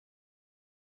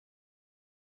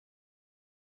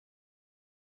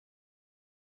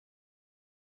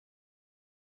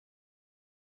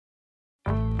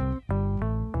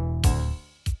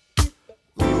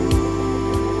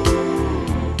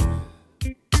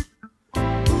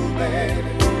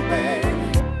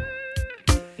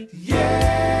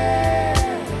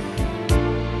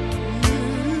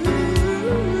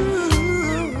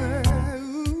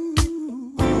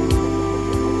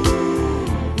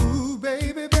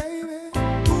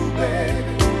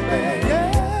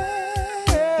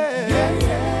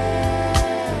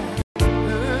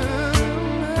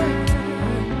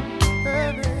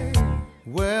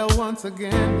 Once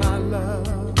again, my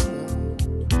love,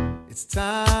 it's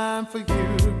time for you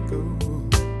to go.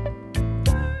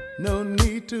 No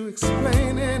need to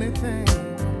explain anything.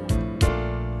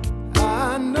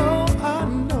 I know,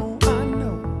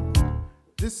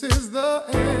 this is the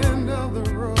end of the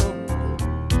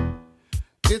road.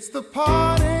 It's the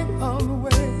parting of the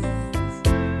ways,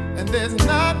 and there's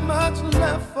not much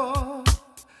left for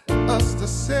us to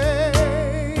say.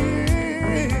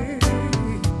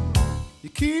 You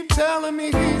keep telling me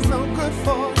he's no good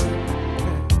for you.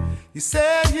 You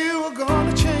said you were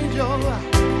gonna change your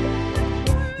life.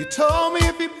 You told me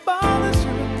if he bothers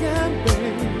you again,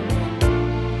 baby,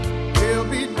 he'll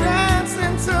be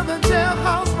dancing to the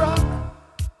jailhouse rock.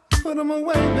 Put him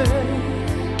away, baby.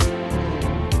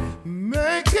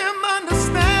 Make him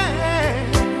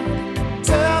understand.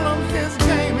 Tell him his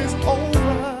game is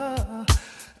over.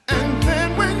 And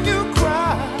then when you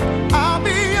cry, I'll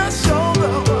be your shoulder.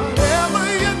 Here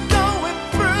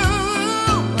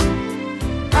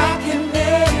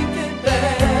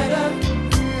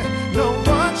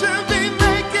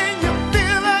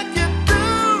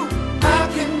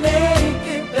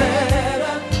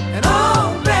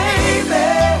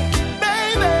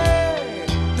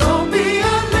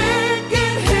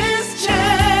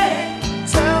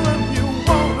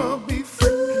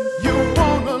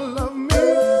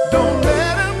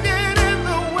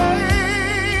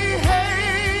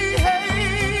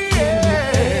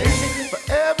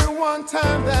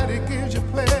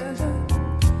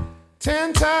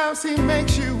 10 times he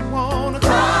makes you wanna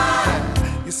cry.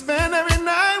 You spend every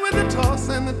night with the toss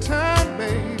and the turn,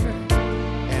 baby,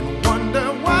 and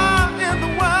wonder why in the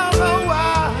world, oh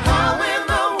why. How in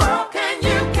the world can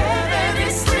you get any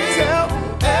sleep? Tell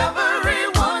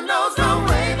everyone knows the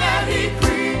way that he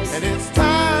creeps. And it's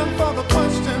time for the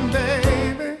question,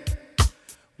 baby.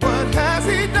 What has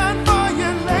he done for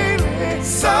you lately?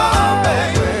 So,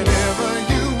 baby, whenever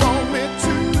you want me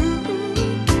to,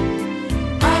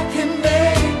 I can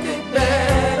make it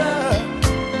better.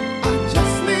 I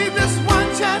just need this one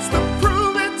chance to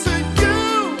prove it to you.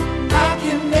 I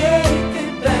can make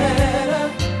it better.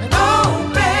 And oh,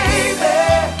 baby,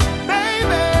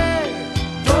 baby,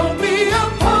 don't be a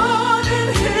pawn in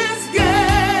his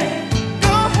game.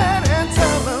 Go ahead and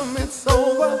tell him it's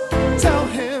over. Tell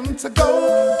him to go.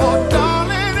 Oh,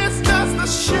 darling, it's just a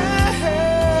shame.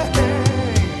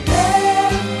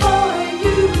 Better for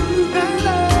you.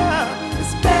 Better.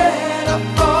 It's better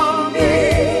for me.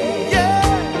 Yeah.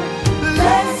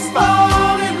 Let's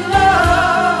fall in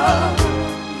love.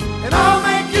 And I'll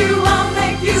make you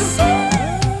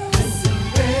listen,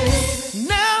 baby.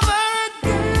 Never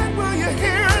again will you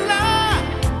hear a lie.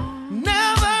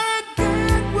 Never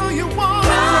again will you wanna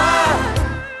cry.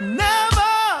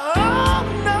 Never, oh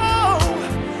no,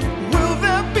 will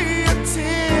there be a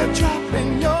teardrop in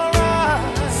your eye.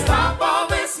 Stop all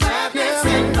this madness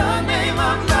in the name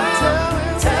of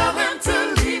love. Tell him to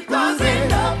leave, 'cause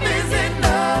enough is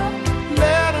enough.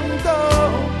 Let him go,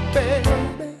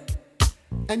 baby,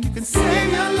 and you can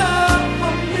save your love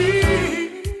for me.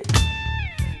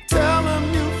 Tell him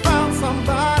you found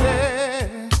somebody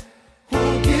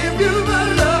who'll give you the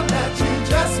love that you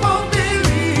just won't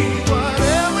believe.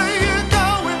 Whatever you're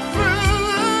going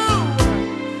through,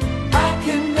 I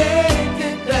can make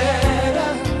it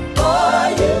better for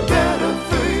you. Better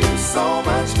for you, so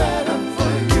much better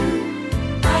for you.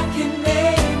 I can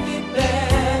make it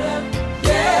better,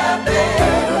 yeah, baby.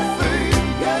 Better for you,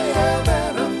 yeah, yeah,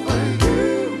 better for you.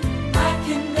 I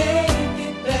can make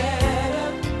it better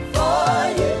for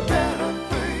you. Better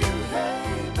for you, hey,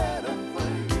 better for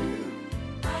you.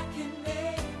 I can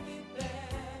make it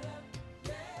better,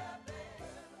 yeah, baby.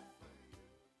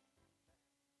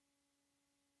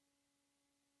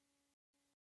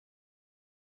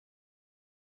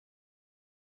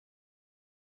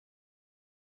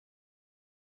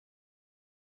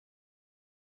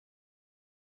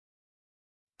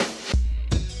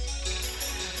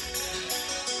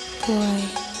 Boy,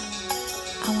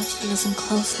 I want you to listen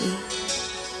closely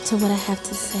to what I have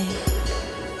to say,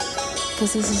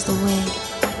 'cause this is the way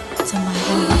to my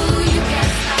heart.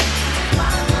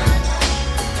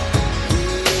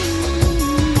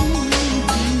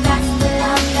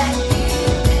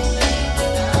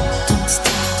 Don't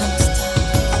stop, don't stop.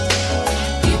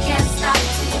 You can't stop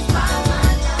till you find my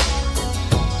love.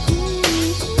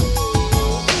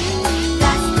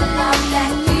 That's the love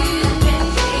that you've been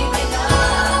dreaming of.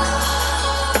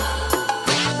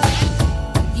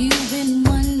 You've been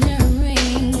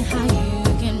wondering how you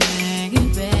can make it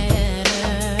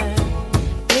better.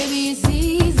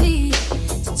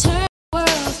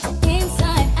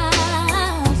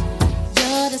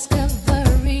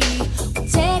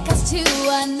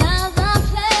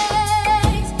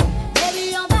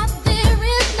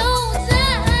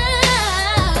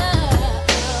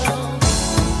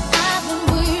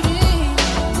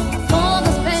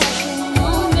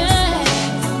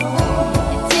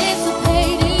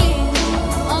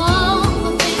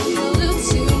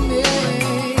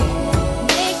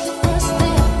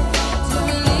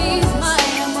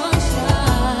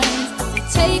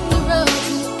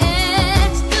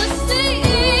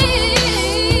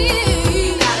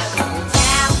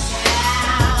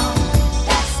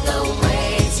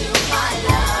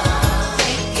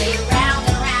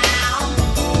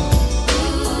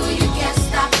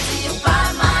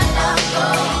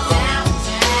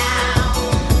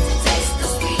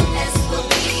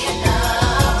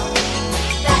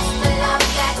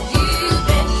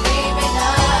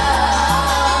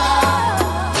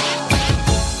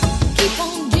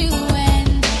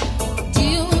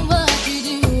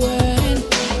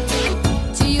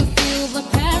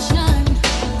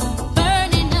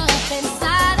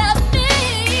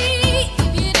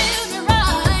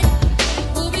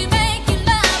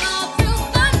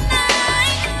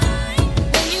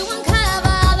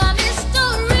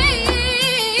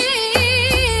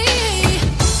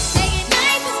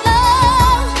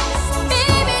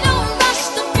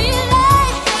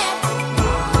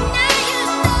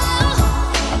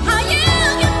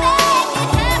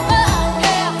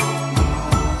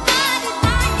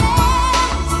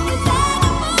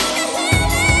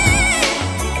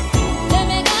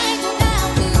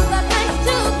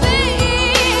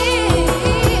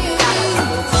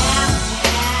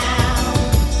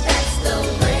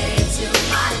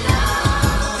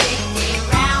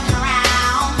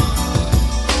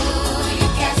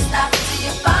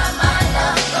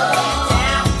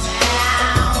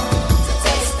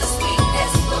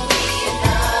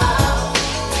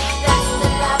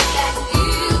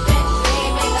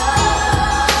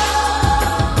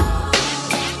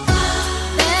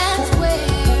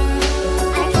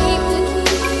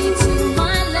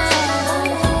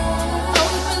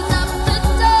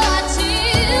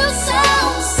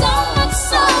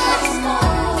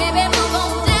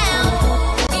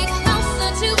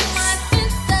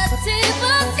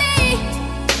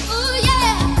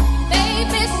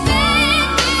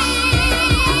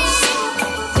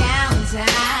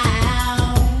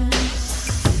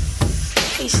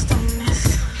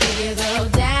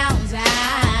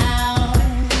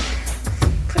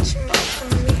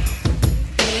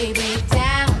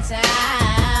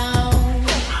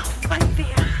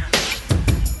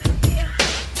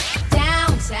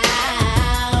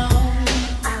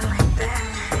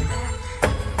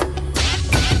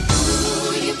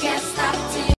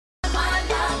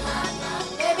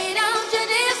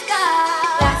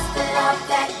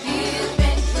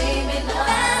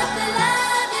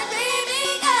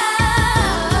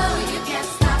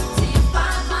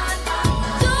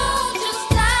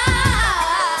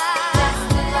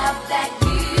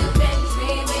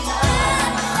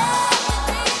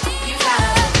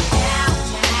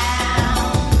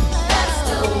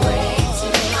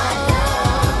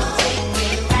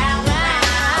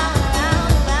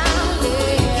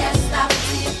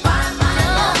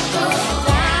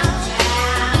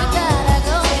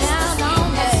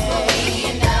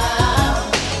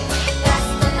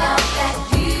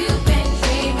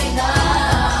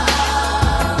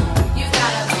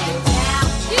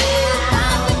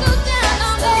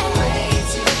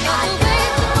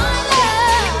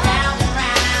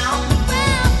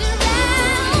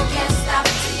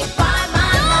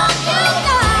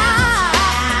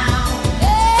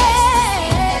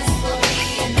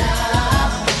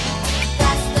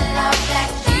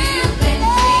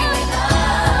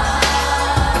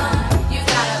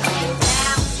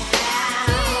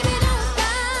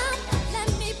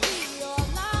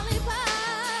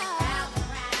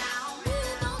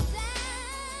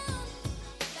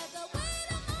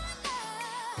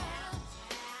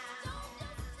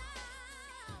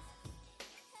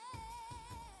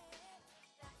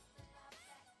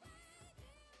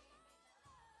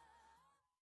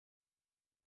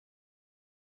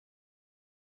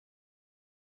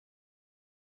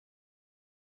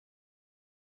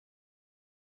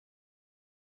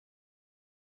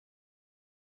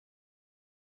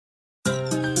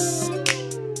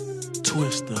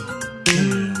 Hey,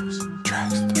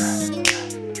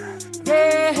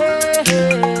 hey,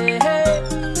 hey, hey.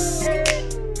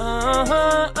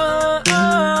 Uh-huh,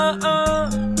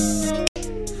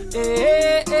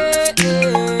 Hey, hey,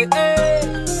 hey, hey.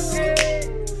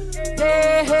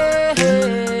 Hey, hey,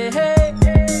 hey, hey.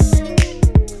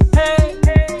 Hey,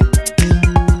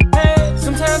 hey.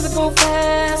 Sometimes I go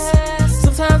fast,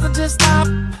 sometimes I just stop.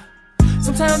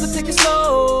 Sometimes I take it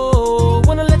slow,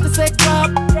 wanna let the sex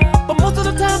drop. But most of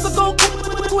the times I go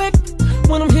quick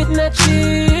when I'm hitting that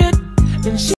shit.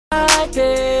 And she like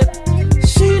it,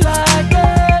 she like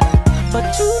it.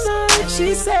 But tonight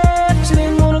she said she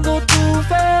didn't wanna go too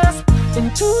fast.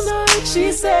 And tonight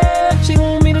she said she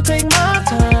want me to take my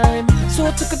time. So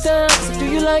I took her down, said do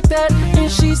you like that?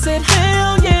 And she said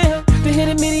hell yeah. They hit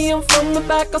it medium from the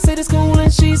back, I said it's cool.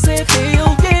 And she said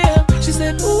hell yeah. She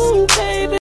said ooh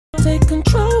baby, take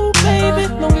control, baby.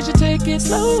 Long as you take it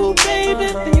slow,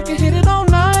 baby, then you can hit it all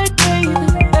night, baby.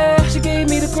 Yeah, she gave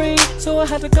me the green, so I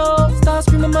had to go. Start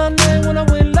screaming my name when I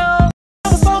went low. I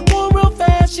was all going real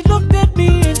fast. She looked at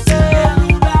me and said,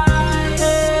 we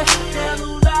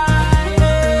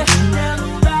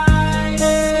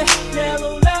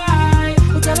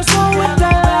gotta slow it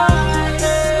down.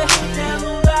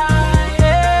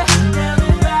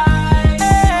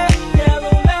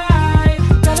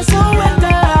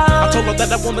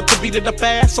 That I wanted to beat it up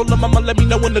fast, so mama let me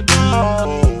know when to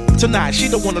go. Tonight she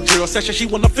don't want a drill session, she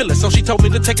wanna feel it, so she told me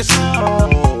to take it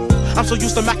slow. I'm so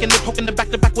used to macking it, poking it back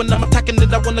to back when I'm attacking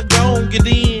it. I wanna go and get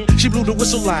in. She blew the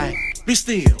whistle like, be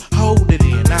still, hold it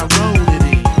in, now roll it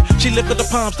in. She lifted the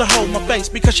palms to hold my face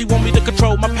because she want me to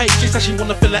control my pace. She said she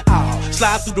wanna feel it all,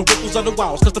 slide through the ripples of the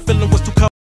walls, cause the feeling was too cold.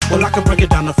 Well, I can break it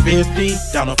down to 50,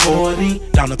 down to 40,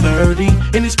 down to 30.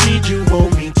 Any speed you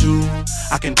want me to,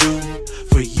 I can do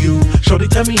for you. Shorty,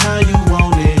 tell me how you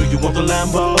want it. Do you want the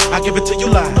Lambo? I give it to you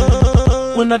like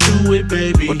when I do it,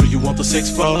 baby. Or do you want the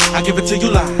 6'4"? I give it to you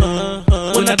like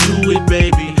when I do it,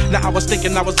 baby. Now I was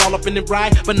thinking I was all up in it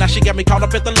right, but now she got me caught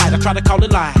up at the light. I try to call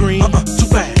it like green, too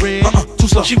fast, red, too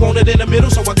slow. She wanted it in the middle,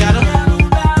 so I got her.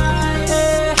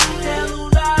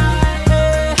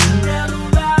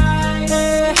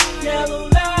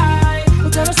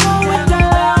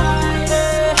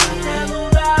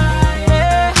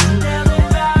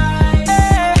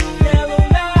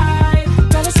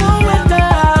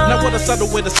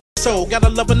 Subtle way to soul, gotta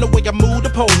love in the way I move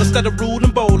the pole instead of rude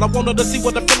and bold. I want her to see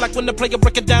what I feel like when the player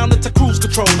break it down into cruise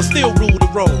control. I still rule the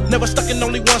road, never stuck in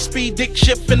only one speed. Dick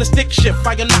shift and a stick shift,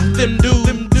 I knock them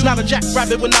dudes. Not a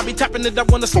jackrabbit when I be tapping it. I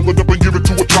wanna slow it up and give it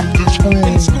to a chocolate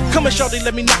spoon. Come and shorty,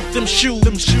 let me knock them shoes.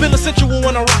 Feel a sensual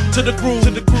when I rock to the groove.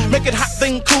 Make it hot,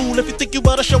 then cool. If you think you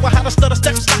better show her how to stutter,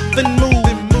 step, stop, then move.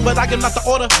 But I am not the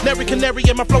ordinary canary,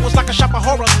 and my flow is like a shop of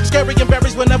horror. Scary and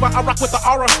berries whenever I rock with the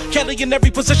aura. Kelly in every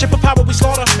position for power we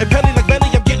slaughter. And Pelly like Belly,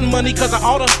 I'm getting money cause I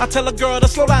order. I tell a girl to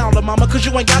slow down, la mama, cause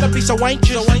you ain't gotta be so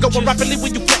anxious. Going rapidly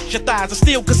when you flex your thighs. I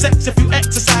steal cassettes if you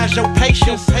exercise your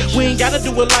patience. We ain't gotta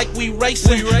do it like we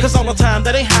racing, cause all the time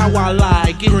that ain't how I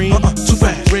like it. Green, too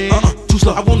fast, red, too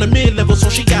slow. I want a mid-level, so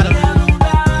she gotta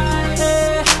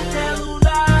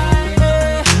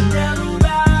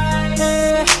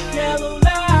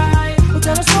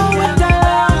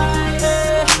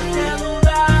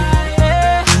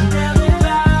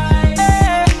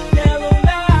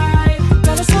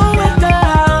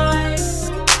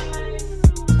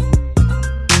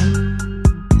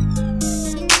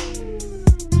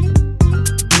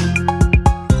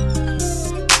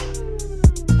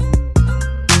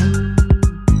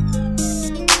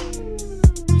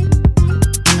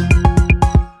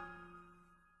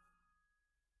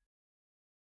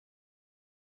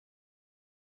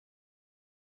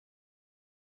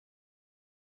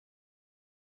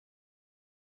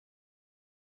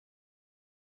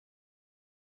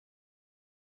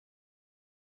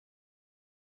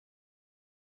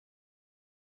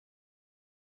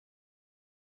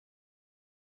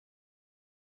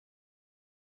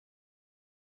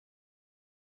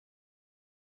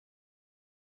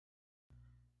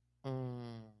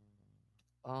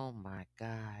Oh my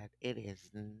God, it is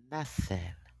nothing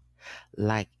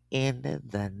like ending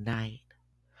the night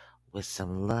with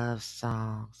some love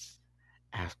songs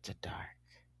after dark.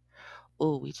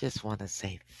 Oh, we just want to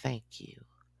say thank you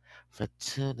for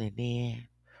tuning in,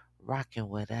 rocking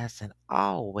with us, and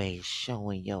always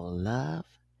showing your love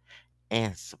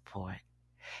and support.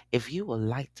 If you would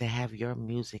like to have your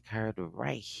music heard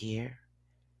right here,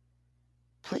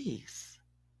 please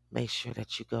make sure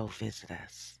that you go visit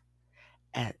us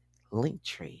at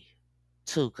Linktree,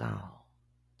 Too Gone,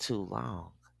 Too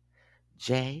Long,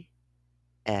 JFR.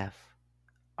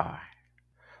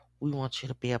 We want you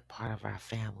to be a part of our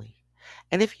family.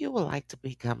 And if you would like to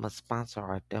become a sponsor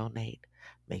or donate,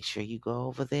 make sure you go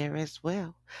over there as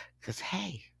well. Because,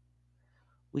 hey,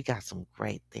 we got some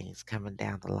great things coming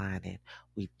down the line and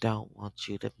we don't want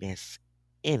you to miss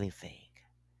anything.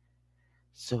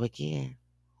 So, again,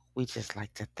 we just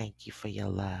like to thank you for your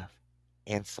love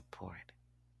and support.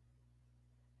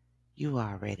 You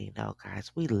already know,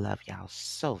 guys, we love y'all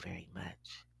so very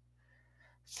much.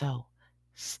 So,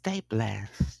 stay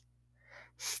blessed,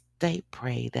 stay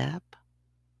prayed up,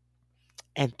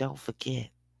 and don't forget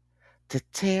to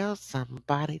tell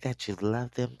somebody that you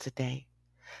love them today,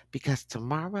 because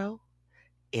tomorrow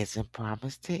isn't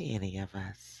promised to any of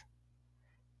us.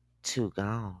 Too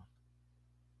gone,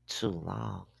 too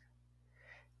long.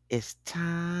 It's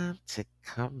time to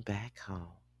come back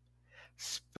home.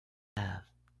 Spread love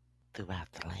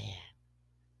throughout the land.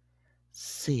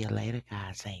 See you later,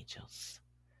 God's angels.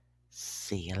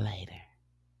 See you later.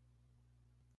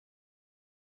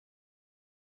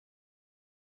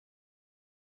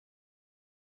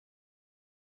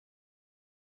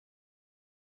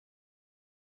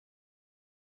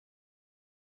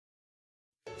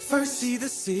 First see the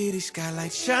city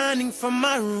skylight shining from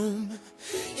my room.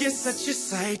 You're such a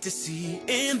sight to see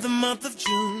in the month of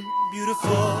June. Beautiful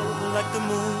like the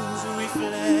moon's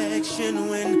reflection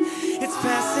when it's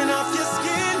passing off your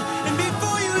skin. And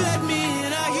before you let me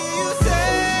in, I hear you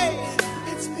say,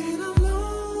 it's been a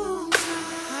long time.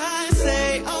 I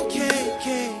say,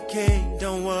 okay,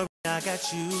 don't worry, I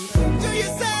got you. Do you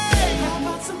say, how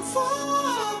about some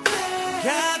foreplay?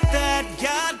 Got that,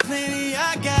 got plenty,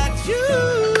 I got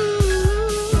you.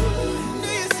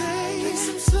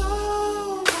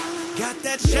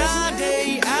 That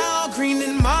Sade, Al Green,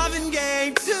 and Marvin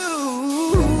Gaye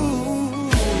too.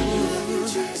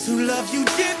 To love you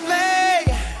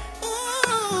gently.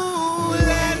 Ooh,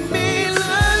 let me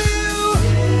love you.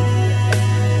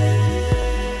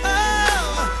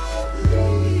 Oh.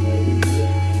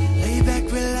 Lay back,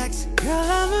 relax, girl,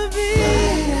 I'ma be.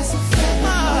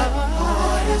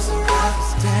 Hard as a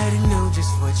rock. Daddy know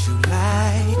just what you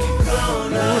like.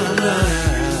 Gonna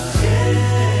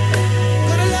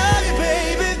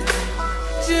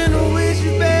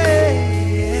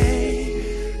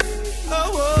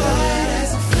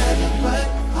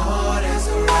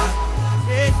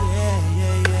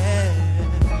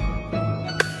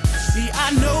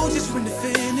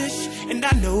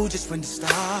I know just when to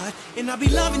start, and I'll be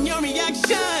loving your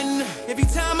reaction every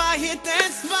time I hit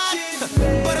that spot.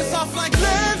 But it's soft like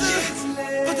leather,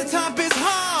 but the top is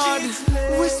hard.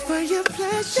 Whisper your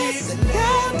pleasures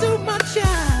down to my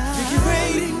child.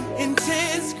 Figurating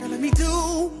intense, girl, let me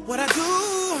do what I do.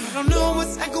 I don't know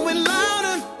what's echoing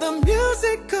louder, the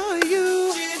music or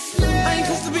you. I ain't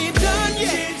close to being done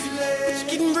yet, but you're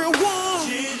getting real warm,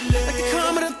 like the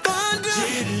calm of the thunder,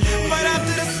 right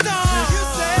after the storm.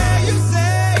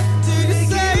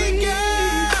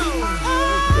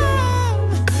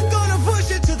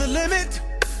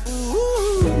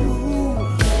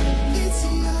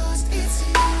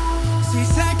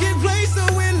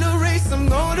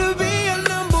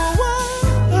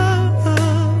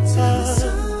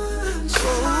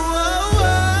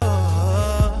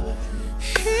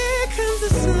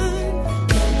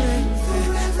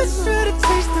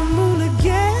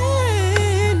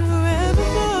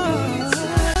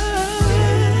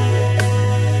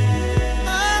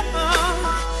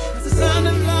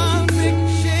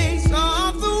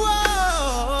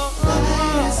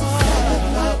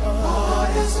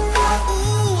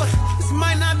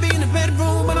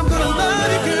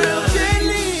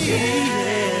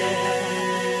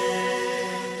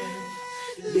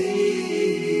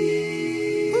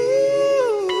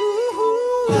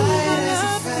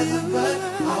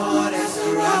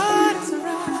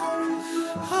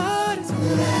 Hard as a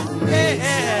rock.